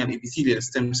the corneal epithelial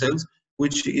stem cells,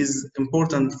 which is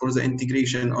important for the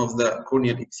integration of the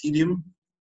corneal epithelium.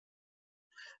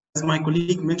 As my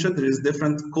colleague mentioned, there is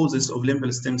different causes of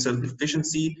limbal stem cell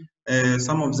deficiency.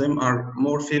 Some of them are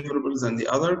more favorable than the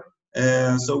other.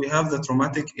 So we have the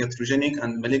traumatic, iatrogenic,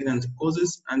 and malignant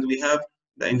causes, and we have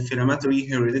the inflammatory,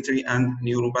 hereditary, and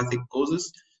neuropathic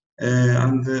causes.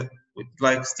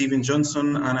 Like Steven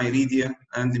Johnson, aniridia,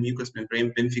 and the mucous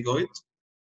membrane pemphigoid.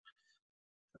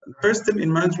 The first step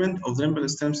in management of limbal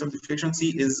stem cell deficiency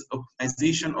is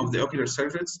optimization of the ocular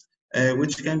surface,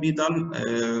 which can be done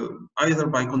either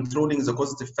by controlling the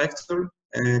causative factor,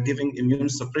 giving immune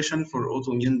suppression for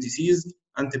autoimmune disease,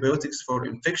 antibiotics for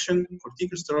infection,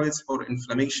 corticosteroids for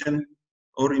inflammation,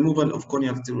 or removal of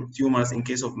corneal tumors in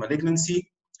case of malignancy,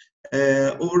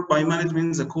 or by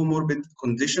managing the comorbid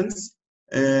conditions.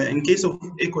 In case of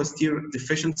aquosphere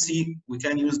deficiency, we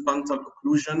can use punctal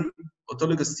occlusion,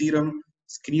 autologous serum,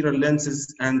 scleral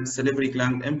lenses, and salivary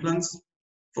gland implants.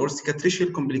 For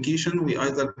cicatricial complication, we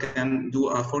either can do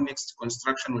a fornix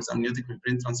construction with amniotic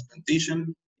membrane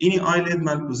transplantation. Any eyelid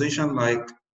malposition like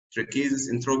trichosis,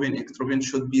 entropion, ectropion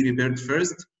should be repaired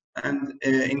first. And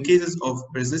in cases of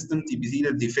persistent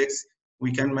epithelial defects,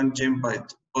 we can manage them by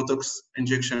Botox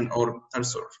injection or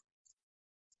Tarsorb.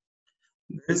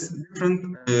 There's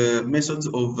different methods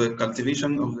of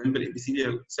cultivation of limbal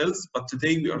epithelial cells, but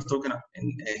today we are talking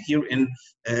here in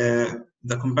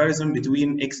the comparison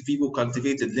between ex vivo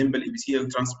cultivated limbal epithelial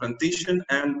transplantation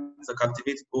and the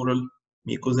cultivated oral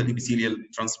mucosal epithelial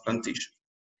transplantation.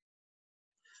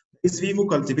 Ex vivo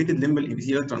cultivated limbal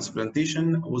epithelial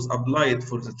transplantation was applied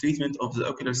for the treatment of the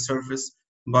ocular surface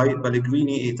by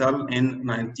Pellegrini et al. In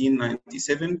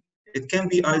 1997. It can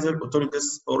be either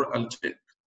autologous or allogeneic.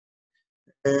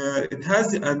 It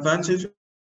has the advantage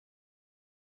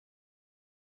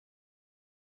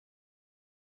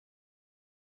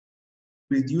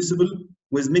reducible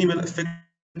with minimal effect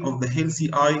of the healthy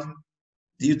eye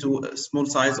due to a small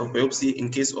size of biopsy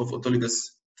in case of autologous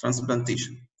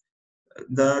transplantation.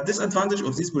 The disadvantage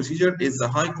of this procedure is the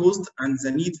high cost and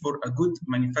the need for a good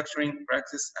manufacturing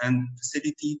practice and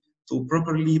facility to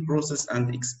properly process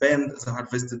and expand the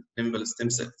harvested limbal stem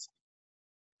cells.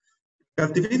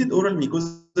 Cultivated oral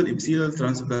mucosal epithelial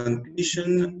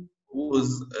transplantation was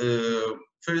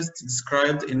first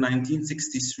described in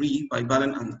 1963 by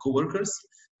Balin and co-workers.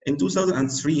 In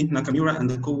 2003, Nakamura and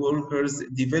the co-workers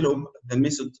developed the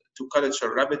method to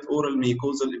culture rabbit oral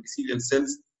mucosal epithelial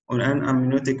cells on an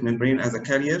amniotic membrane as a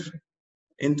carrier.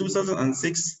 In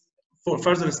 2006,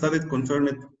 further studies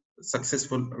confirmed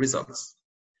successful results.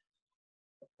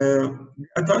 The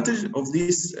advantage of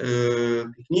this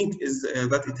technique is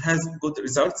that it has good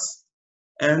results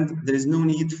and there is no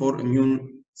need for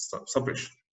immune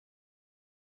suppression.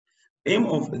 The aim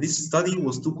of this study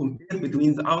was to compare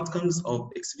between the outcomes of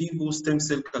ex vivo stem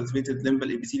cell cultivated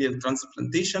limbal epithelial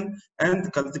transplantation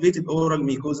and cultivated oral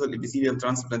mucosal epithelial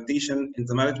transplantation in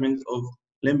the management of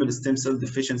limbal stem cell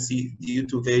deficiency due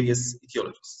to various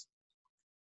etiologies.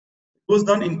 It was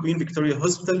done in Queen Victoria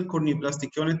Hospital,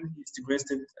 corneoplastic unit, East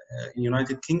Grinstead, in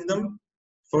United Kingdom.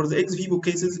 For the ex vivo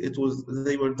cases,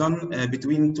 they were done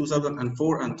between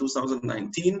 2004 and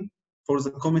 2019. For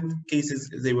the COMET cases,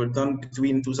 they were done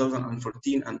between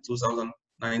 2014 and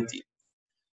 2019.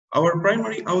 Our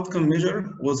primary outcome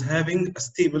measure was having a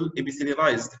stable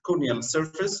epithelialized corneal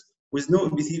surface with no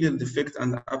epithelial defect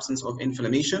and absence of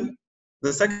inflammation.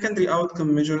 The secondary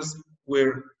outcome measures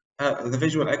were the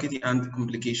visual acuity and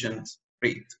complications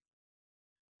rate.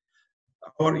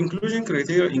 Our inclusion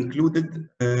criteria included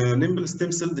limbal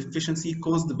stem cell deficiency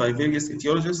caused by various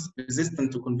etiologies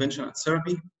resistant to conventional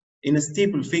therapy, in a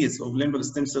stable phase of limbal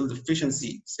stem cell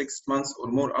deficiency 6 months or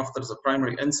more after the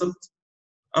primary insult,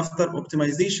 after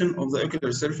optimization of the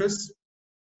ocular surface.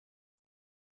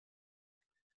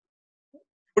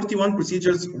 41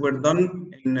 procedures were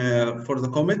done for the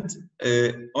COMET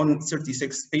on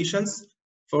 36 patients.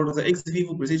 For the ex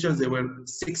vivo procedures, there were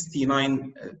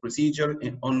 69 procedures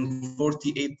on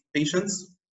 48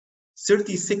 patients.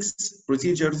 36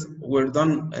 procedures were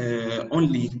done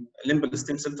only limbal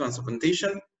stem cell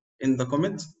transplantation in the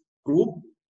COMET group.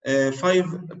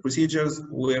 5 procedures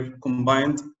were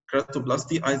combined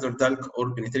keratoplasty, either DALK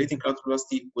or penetrating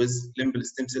keratoplasty with limbal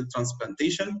stem cell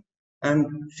transplantation,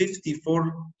 and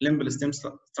 54 limbal stem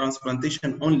cell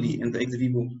transplantation only in the ex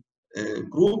vivo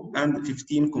group, and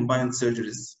 15 combined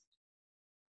surgeries.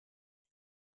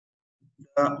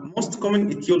 The most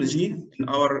common etiology in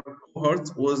our cohort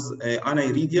was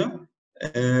aniridia.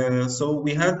 So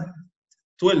we had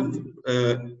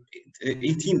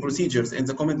 18 procedures in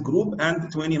the COMET group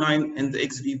and 29 in the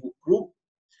ex vivo group.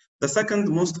 The second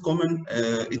most common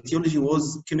etiology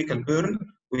was chemical burn.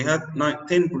 We had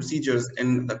 10 procedures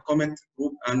in the COMET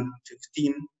group and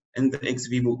 15 in the ex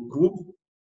vivo group.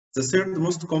 The third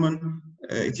most common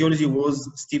etiology was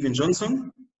Steven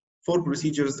Johnson, 4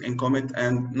 procedures in COMET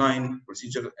and 9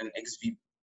 procedures in ex vivo.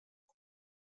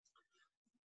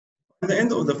 At the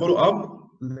end of the follow-up,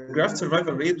 the graft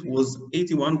survival rate was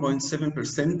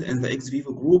 81.7% in the ex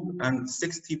vivo group and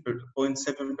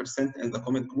 60.7% in the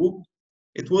COMET group.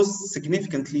 It was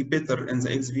significantly better in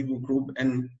the ex vivo group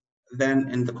than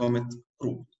in the COMET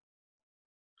group.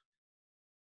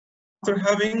 After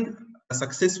having a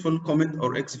successful COMET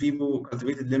or ex vivo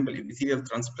cultivated limbal epithelial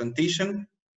transplantation,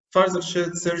 further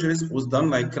surgeries was done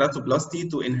like keratoplasty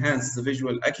to enhance the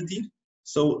visual acuity.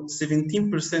 So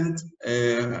 17%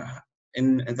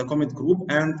 in the COMET group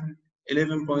and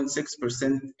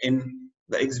 11.6% in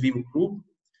the ex vivo group.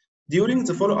 During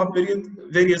the follow-up period,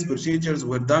 various procedures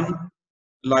were done,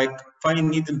 like fine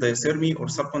needle diathermy or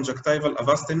subconjunctival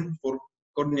Avastin for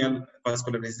corneal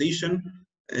vascularization,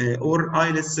 or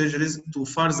eyelid surgeries to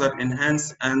further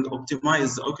enhance and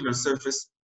optimize the ocular surface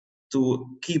to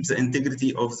keep the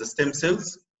integrity of the stem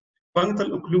cells.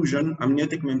 Punctal occlusion,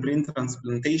 amniotic membrane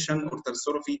transplantation, or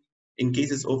tarsorrhaphy in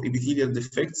cases of epithelial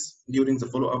defects during the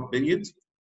follow-up period,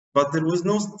 but there was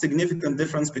no significant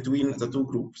difference between the two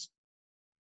groups.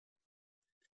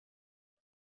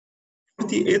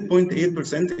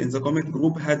 48.8% in the COMET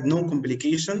group had no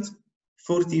complications,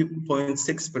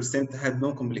 40.6% had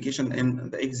no complication in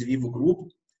the ex vivo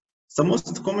group. The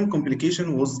most common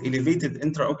complication was elevated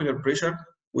intraocular pressure,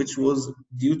 which was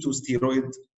due to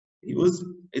steroid use.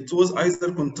 It was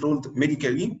either controlled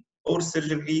medically or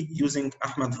surgically using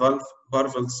Ahmed valve,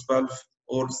 Barvel's valve,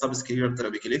 or subscleral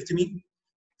trabeculectomy.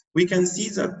 We can see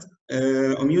that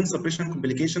immune suppression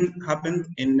complication happened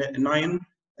in 9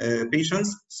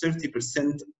 patients,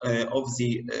 30% of the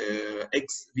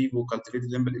ex vivo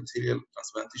cultivated limbal epithelial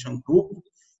transplantation group,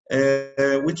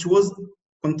 which was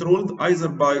controlled either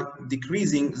by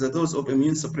decreasing the dose of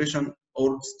immune suppression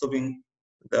or stopping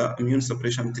the immune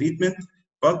suppression treatment,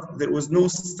 but there was no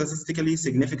statistically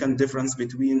significant difference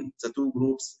between the two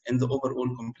groups in the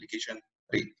overall complication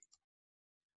rate.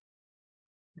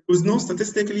 There was no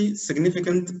statistically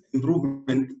significant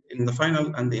improvement in the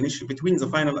final and the initial, between the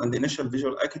final and the initial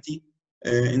visual acuity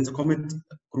in the COMET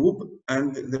group,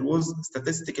 and there was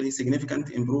statistically significant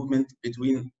improvement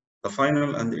between the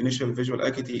final and the initial visual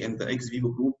acuity in the ex vivo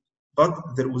group, but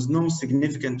there was no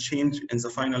significant change in the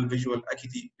final visual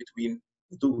acuity between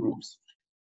the two groups.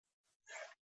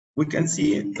 We can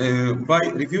see by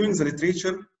reviewing the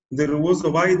literature, there was a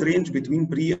wide range between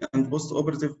pre and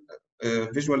post-operative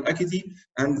visual acuity,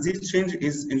 and this change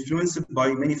is influenced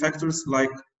by many factors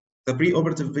like the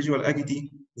pre-operative visual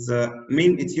acuity, the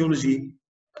main etiology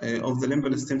of the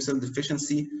limbal stem cell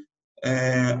deficiency,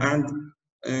 and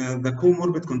the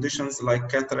comorbid conditions like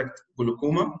cataract,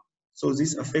 glaucoma. So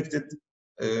this affected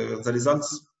the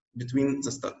results between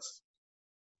the studies.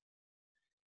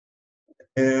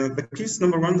 The case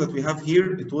number 1 that we have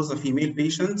here, it was a female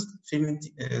patient,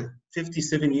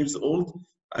 57 years old,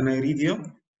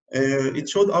 aniridia. It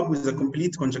showed up with a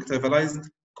complete conjunctivalized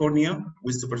cornea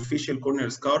with superficial corneal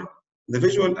scar. The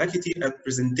visual acuity at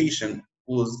presentation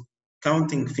was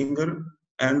counting finger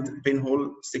and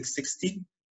pinhole 660.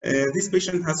 This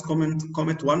patient has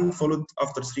COMET 1 followed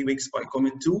after 3 weeks by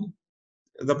COMET 2.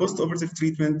 The post-operative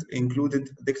treatment included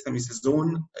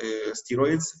dexamethasone,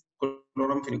 steroids,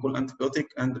 chloramphenicol antibiotic,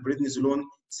 and prednisolone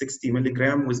 60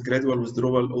 mg with gradual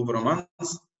withdrawal over a month,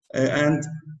 and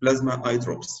plasma eye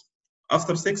drops.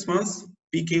 After 6 months,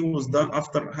 PK was done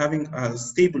after having a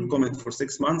stable COMET for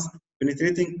 6 months.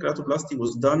 Penetrating keratoplasty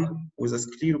was done with a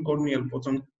scleral corneal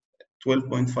button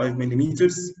 12.5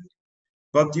 millimeters.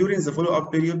 But during the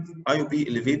follow-up period, IOP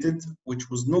elevated, which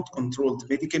was not controlled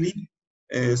medically.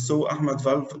 So Ahmad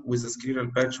valve with a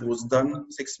scleral patch was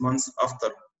done 6 months after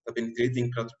the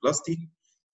penetrating keratoplasty.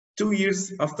 2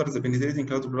 years after the penetrating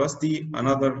keratoplasty,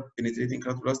 another penetrating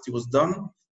keratoplasty was done,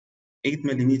 8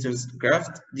 millimeters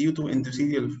graft due to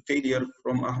endothelial failure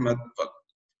from Ahmad valve.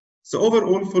 So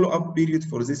overall follow-up period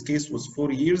for this case was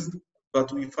 4 years,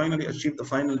 but we finally achieved the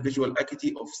final visual acuity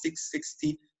of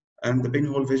 660 and the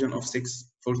pinhole vision of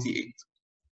 648.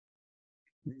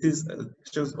 This is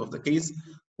pictures of the case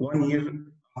 1 year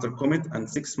after COMET and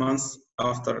 6 months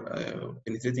after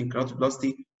penetrating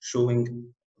keratoplasty,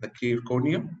 showing the clear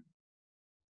cornea.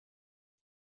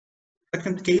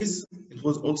 Second case, it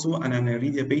was also an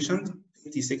aniridia patient,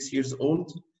 56 years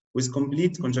old, with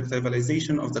complete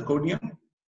conjunctivalization of the cornea,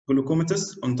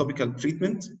 glucomatous on topical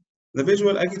treatment. The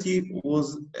visual acuity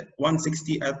was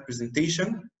 160 at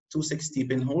presentation, 260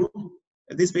 pinhole.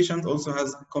 This patient also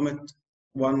has COMET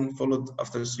 1 followed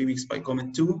after 3 weeks by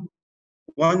COMET 2.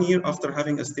 1 year after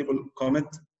having a stable COMET,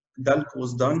 DALC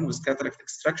was done with cataract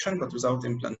extraction but without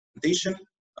implantation.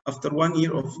 After 1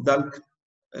 year of DALC,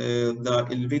 the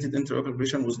elevated intraocular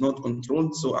pressure was not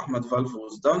controlled, so Ahmad valve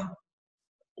was done.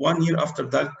 1 year after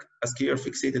DALC, a scleral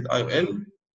fixated IOL.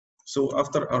 So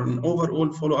after an overall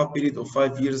follow-up period of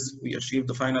 5 years, we achieved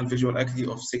the final visual acuity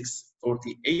of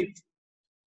 648.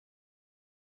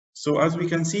 So as we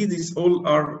can see, these all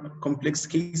are complex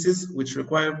cases which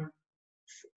require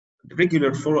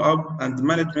regular follow-up and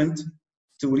management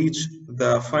to reach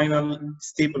the final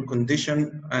stable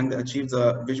condition and achieve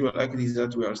the visual acuity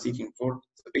that we are seeking for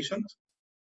the patient.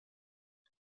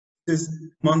 This is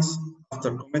months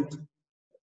after COMET.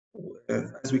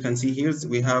 As we can see here,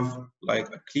 we have like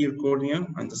a clear cornea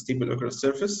and a stable ocular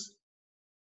surface.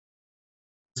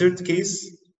 Third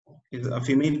case is a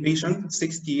female patient,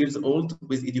 60 years old,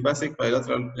 with idiopathic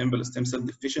bilateral limbal stem cell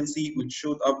deficiency, which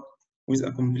showed up with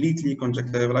a completely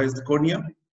conjunctivalized cornea.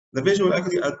 The visual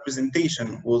acuity at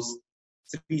presentation was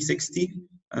 360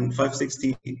 and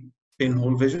 560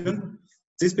 pinhole vision.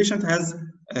 This patient has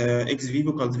ex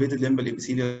vivo cultivated limbal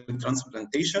epithelial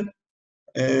transplantation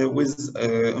with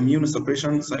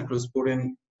immunosuppression,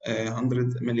 cyclosporin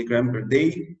 100 milligram per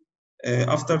day.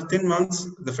 After 10 months,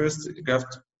 the first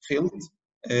graft failed.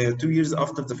 2 years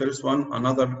after the first one,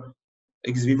 another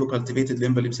ex vivo cultivated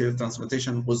limbal epithelial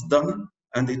transplantation was done,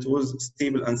 and it was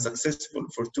stable and successful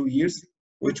for 2 years,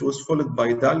 which was followed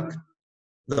by DALC.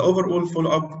 The overall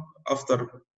follow-up after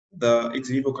the ex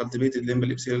vivo cultivated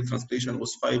limbal epithelial transplantation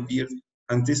was 5 years,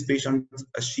 and this patient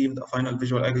achieved a final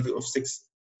visual acuity of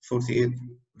 648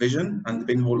 vision and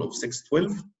pinhole of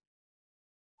 612.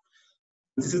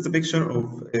 This is the picture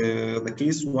of the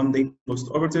case 1 day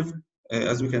post-operative.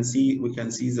 As we can see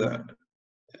the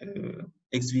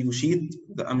ex vivo sheet,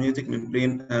 the amniotic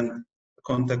membrane, and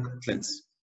contact lens.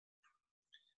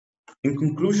 In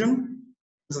conclusion,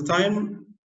 at the time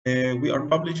we are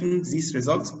publishing these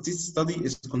results, this study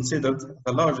is considered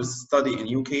the largest study in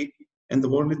UK in the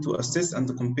world to assess and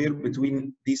to compare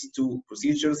between these two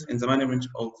procedures in the management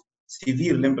of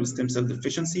severe limbal stem cell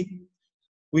deficiency.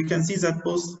 We can see that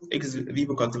both ex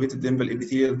vivo cultivated limbal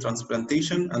epithelial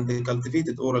transplantation and the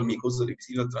cultivated oral mucosal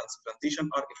epithelial transplantation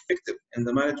are effective in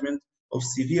the management of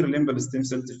severe limbal stem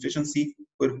cell deficiency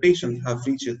where patients have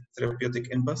reached therapeutic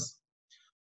impasse.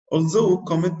 Although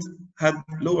COMET had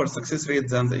lower success rate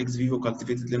than the ex vivo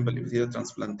cultivated limbal epithelial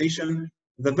transplantation,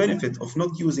 the benefit of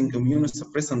not using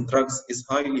immunosuppressant drugs is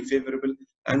highly favorable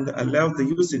and allowed the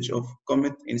usage of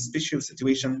COMET in special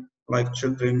situations like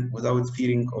children without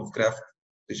fearing of graft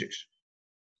rejection.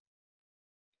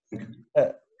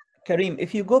 Kareem,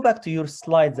 if you go back to your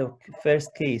slide, the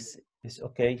first case is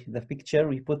okay. The picture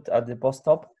we put at the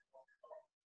post-op.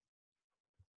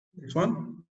 Which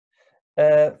one?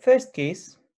 First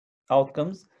case,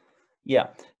 outcomes. Yeah,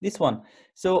 this one.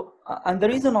 So, and the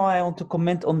reason why I want to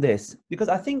comment on this, because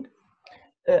I think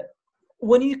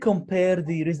when you compare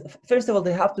first of all,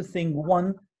 they have to think,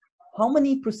 one, how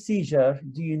many procedures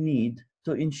do you need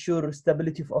to ensure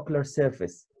stability of ocular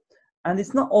surface? And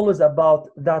it's not always about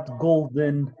that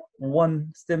golden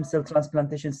one stem cell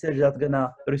transplantation surgery that's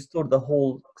gonna restore the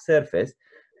whole surface,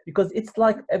 because it's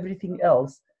like everything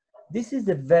else. This is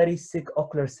a very sick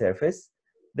ocular surface.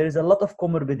 There is a lot of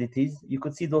comorbidities. You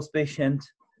could see those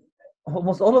patients,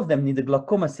 almost all of them need a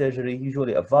glaucoma surgery,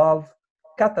 usually a valve,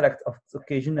 cataract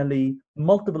occasionally,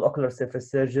 multiple ocular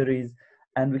surface surgeries,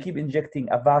 and we keep injecting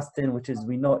Avastin, which is,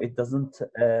 we know it doesn't,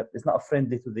 it's not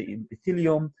friendly to the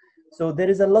epithelium. So there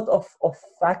is a lot of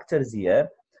factors here.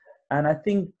 And I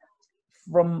think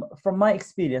from my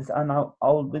experience, and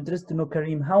I'll be interested to know,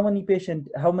 Kareem, how many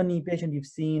patient you've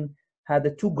seen had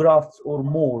the 2 grafts or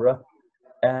more,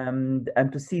 and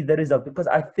to see the result. Because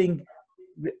I think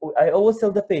I always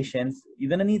tell the patients, you're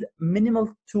going to need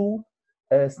minimal 2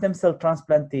 stem cell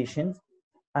transplantations,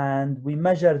 and we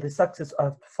measure the success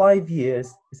of 5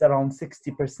 years is around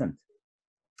 60%.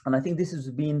 And I think this has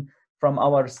been from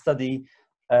our study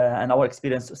and our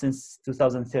experience since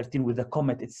 2013 with the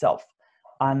COMET itself.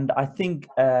 And I think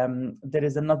there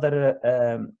is another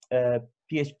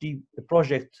PhD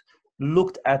project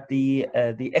looked at the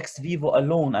ex vivo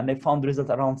alone, and they found the result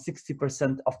around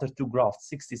 60% after 2 grafts,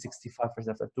 60-65%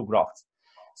 after 2 grafts.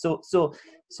 So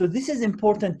this is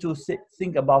important to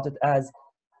think about it as,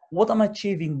 what I'm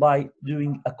achieving by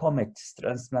doing a COMET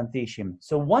transplantation.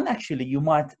 So one, actually, you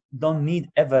don't need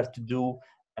ever to do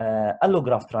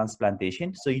allograft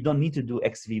transplantation. So you don't need to do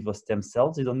ex vivo stem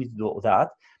cells. You don't need to do all that,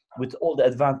 with all the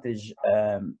advantage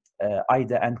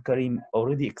Aida and Kareem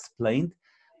already explained.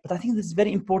 But I think this is a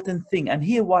very important thing, and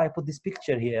here why I put this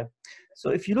picture here. So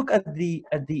if you look at the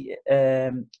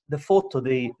photo,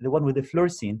 the one with the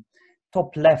fluorescein,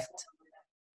 top left,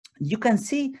 you can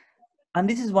see, and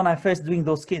this is when I first doing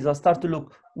those cases, I start to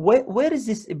look, where is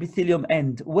this epithelium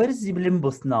end? Where is the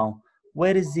limbus now?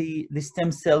 Where is the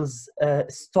stem cells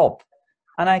stop?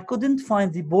 And I couldn't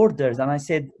find the borders, and I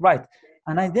said, right.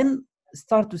 And I then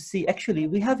start to see, actually,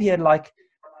 we have here like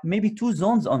maybe 2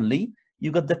 zones only.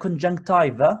 You got the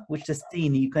conjunctiva, which is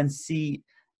staining. You can see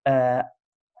around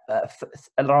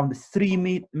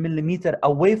 3 millimeter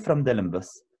away from the limbus.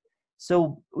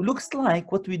 So it looks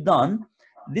like what we've done,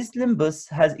 this limbus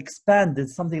has expanded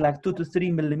something like 2 to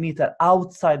 3 millimeter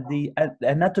outside the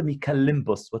anatomical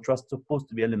limbus, which was supposed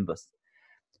to be a limbus.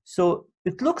 So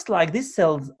it looks like these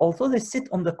cells, although they sit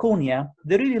on the cornea,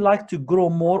 they really like to grow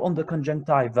more on the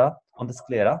conjunctiva, on the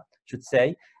sclera, should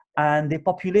say, and they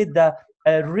populate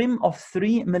a rim of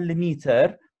 3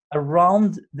 millimeter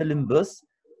around the limbus,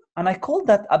 and I call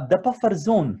that the buffer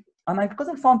zone. And because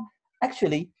I found,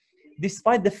 actually,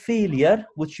 despite the failure,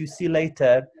 which you see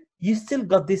later, you still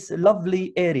got this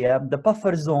lovely area, the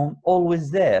buffer zone,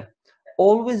 always there.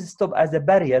 Always stop as a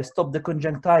barrier, stop the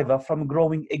conjunctiva from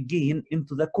growing again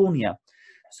into the cornea.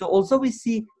 So also we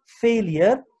see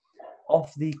failure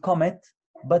of the COMET,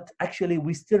 but actually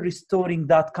we're still restoring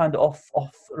that kind of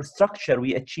structure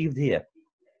we achieved here.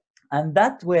 And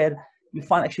that's where you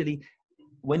find, actually,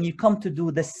 when you come to do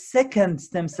the second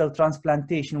stem cell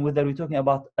transplantation, whether we're talking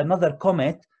about another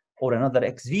COMET or another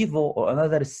ex vivo or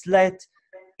another SLET,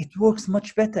 it works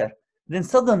much better. Then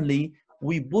suddenly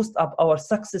we boost up our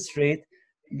success rate.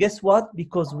 Guess what?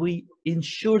 Because we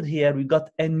ensured here, we got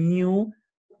a new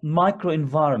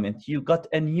microenvironment. You got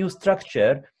a new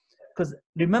structure. Because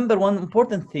remember one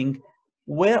important thing,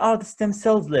 where are the stem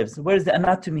cells lives? Where is the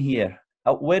anatomy here?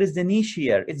 Where is the niche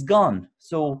here? It's gone.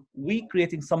 So we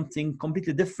creating something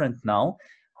completely different now.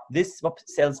 These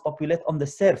cells populate on the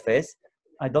surface.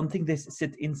 I don't think they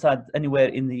sit inside anywhere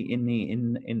in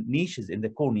niches in the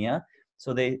cornea.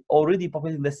 So they already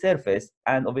populating the surface,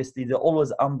 and obviously they're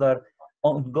always under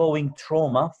ongoing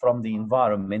trauma from the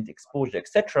environment, exposure,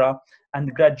 etc.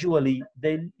 And gradually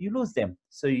you lose them.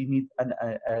 So you need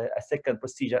a second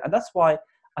procedure, and that's why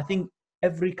I think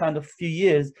every kind of few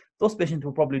years those patients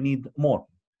will probably need more.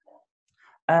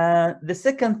 The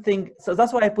second thing, so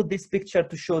that's why I put this picture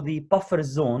to show the buffer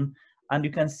zone. And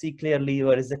you can see clearly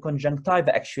where is the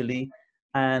conjunctiva, actually.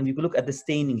 And you can look at the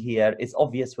staining here. It's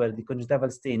obvious where the conjunctival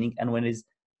staining and when is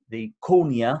the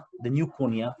cornea, the new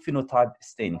cornea phenotype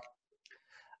staining.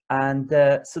 And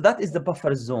so that is the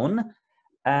buffer zone.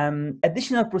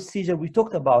 Additional procedure, we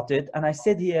talked about it. And I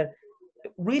said here,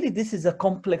 really, this is a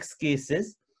complex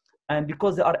cases. And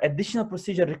because there are additional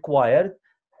procedure required,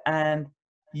 and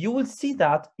you will see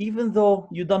that even though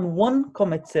you've done one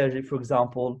COMET surgery, for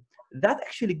example, that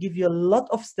actually gives you a lot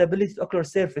of stability to ocular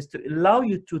surface to allow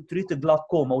you to treat a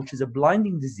glaucoma, which is a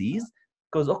blinding disease,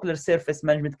 because ocular surface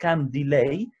management can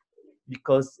delay,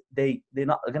 because they're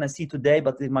not going to see today,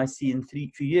 but they might see in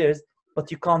few years, but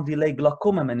you can't delay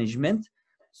glaucoma management.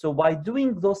 So by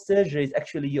doing those surgeries,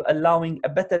 actually you're allowing a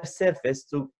better surface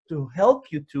to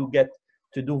help you to get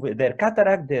to do their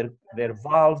cataract, their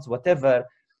valves, whatever.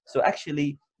 So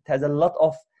actually it has a lot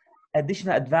of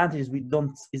additional advantages. It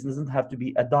doesn't have to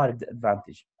be a direct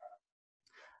advantage.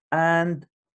 And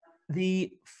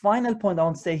the final point I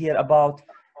want to say here about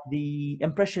the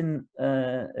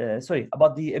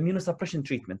about the immunosuppression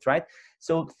treatment, right?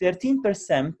 So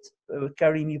 13%,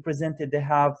 Kareem, you presented, they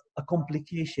have a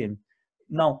complication.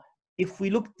 Now, if we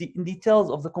look in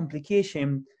details of the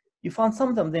complication, you found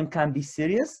some of them can be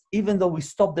serious, even though we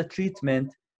stop the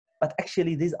treatment, but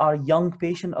actually these are young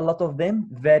patients, a lot of them,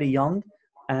 very young,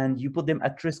 and you put them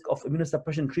at risk of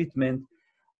immunosuppression treatment.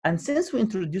 And since we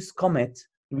introduced COMET,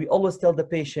 we always tell the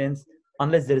patients,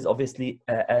 unless there is obviously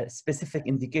a specific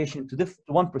indication to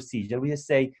one procedure, we just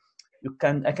say,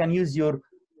 I can use your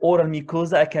oral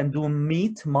mucosa, I can do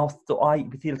MEAT, mouth to eye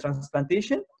epithelial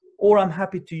transplantation, or I'm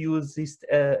happy to use these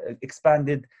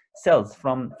expanded cells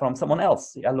from someone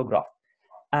else, the allograft.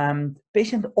 And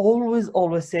patients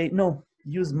always say, no,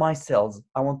 use my cells.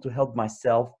 I want to help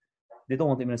myself. They don't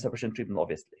want immunosuppression treatment,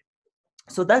 obviously.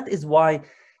 So that is why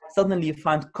suddenly you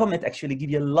find COMET actually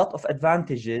give you a lot of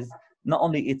advantages. Not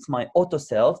only it's my auto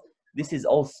cells, this is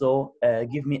also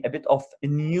give me a bit of a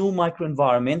new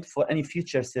microenvironment for any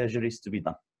future surgeries to be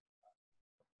done.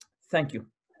 Thank you.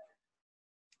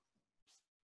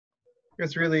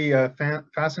 It's really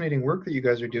fascinating work that you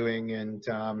guys are doing, and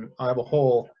I have a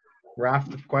whole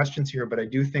raft of questions here, but I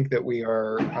do think that we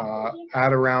are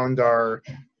at around our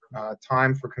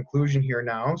time for conclusion here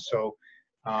now. So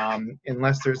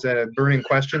unless there's a burning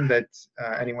question that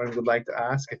anyone would like to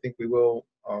ask, I think we will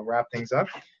wrap things up.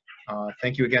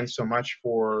 Thank you again so much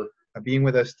for being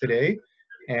with us today,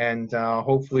 and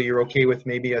hopefully you're okay with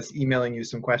maybe us emailing you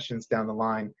some questions down the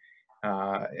line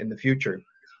in the future.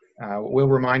 We'll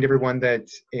remind everyone that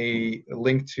a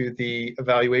link to the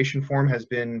evaluation form has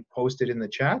been posted in the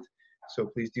chat, so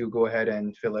please do go ahead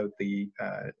and fill out the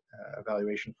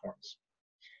evaluation forms.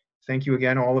 Thank you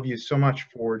again, all of you, so much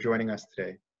for joining us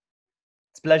today.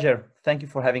 It's a pleasure. Thank you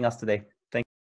for having us today.